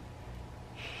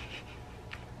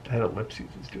 That ellipses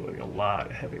is doing a lot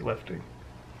of heavy lifting.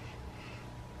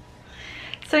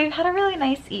 So we've had a really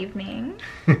nice evening.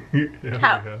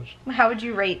 Yeah, How would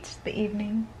you rate the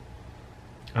evening?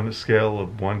 On a scale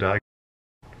of 1 to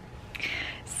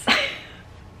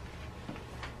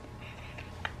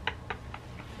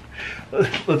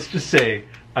let's just say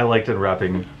I liked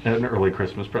unwrapping an early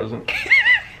Christmas present.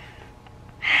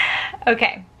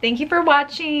 Okay, thank you for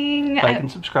watching. Like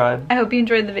and subscribe. I hope you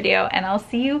enjoyed the video, and I'll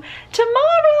see you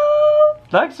tomorrow.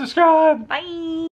 Like, subscribe. Bye.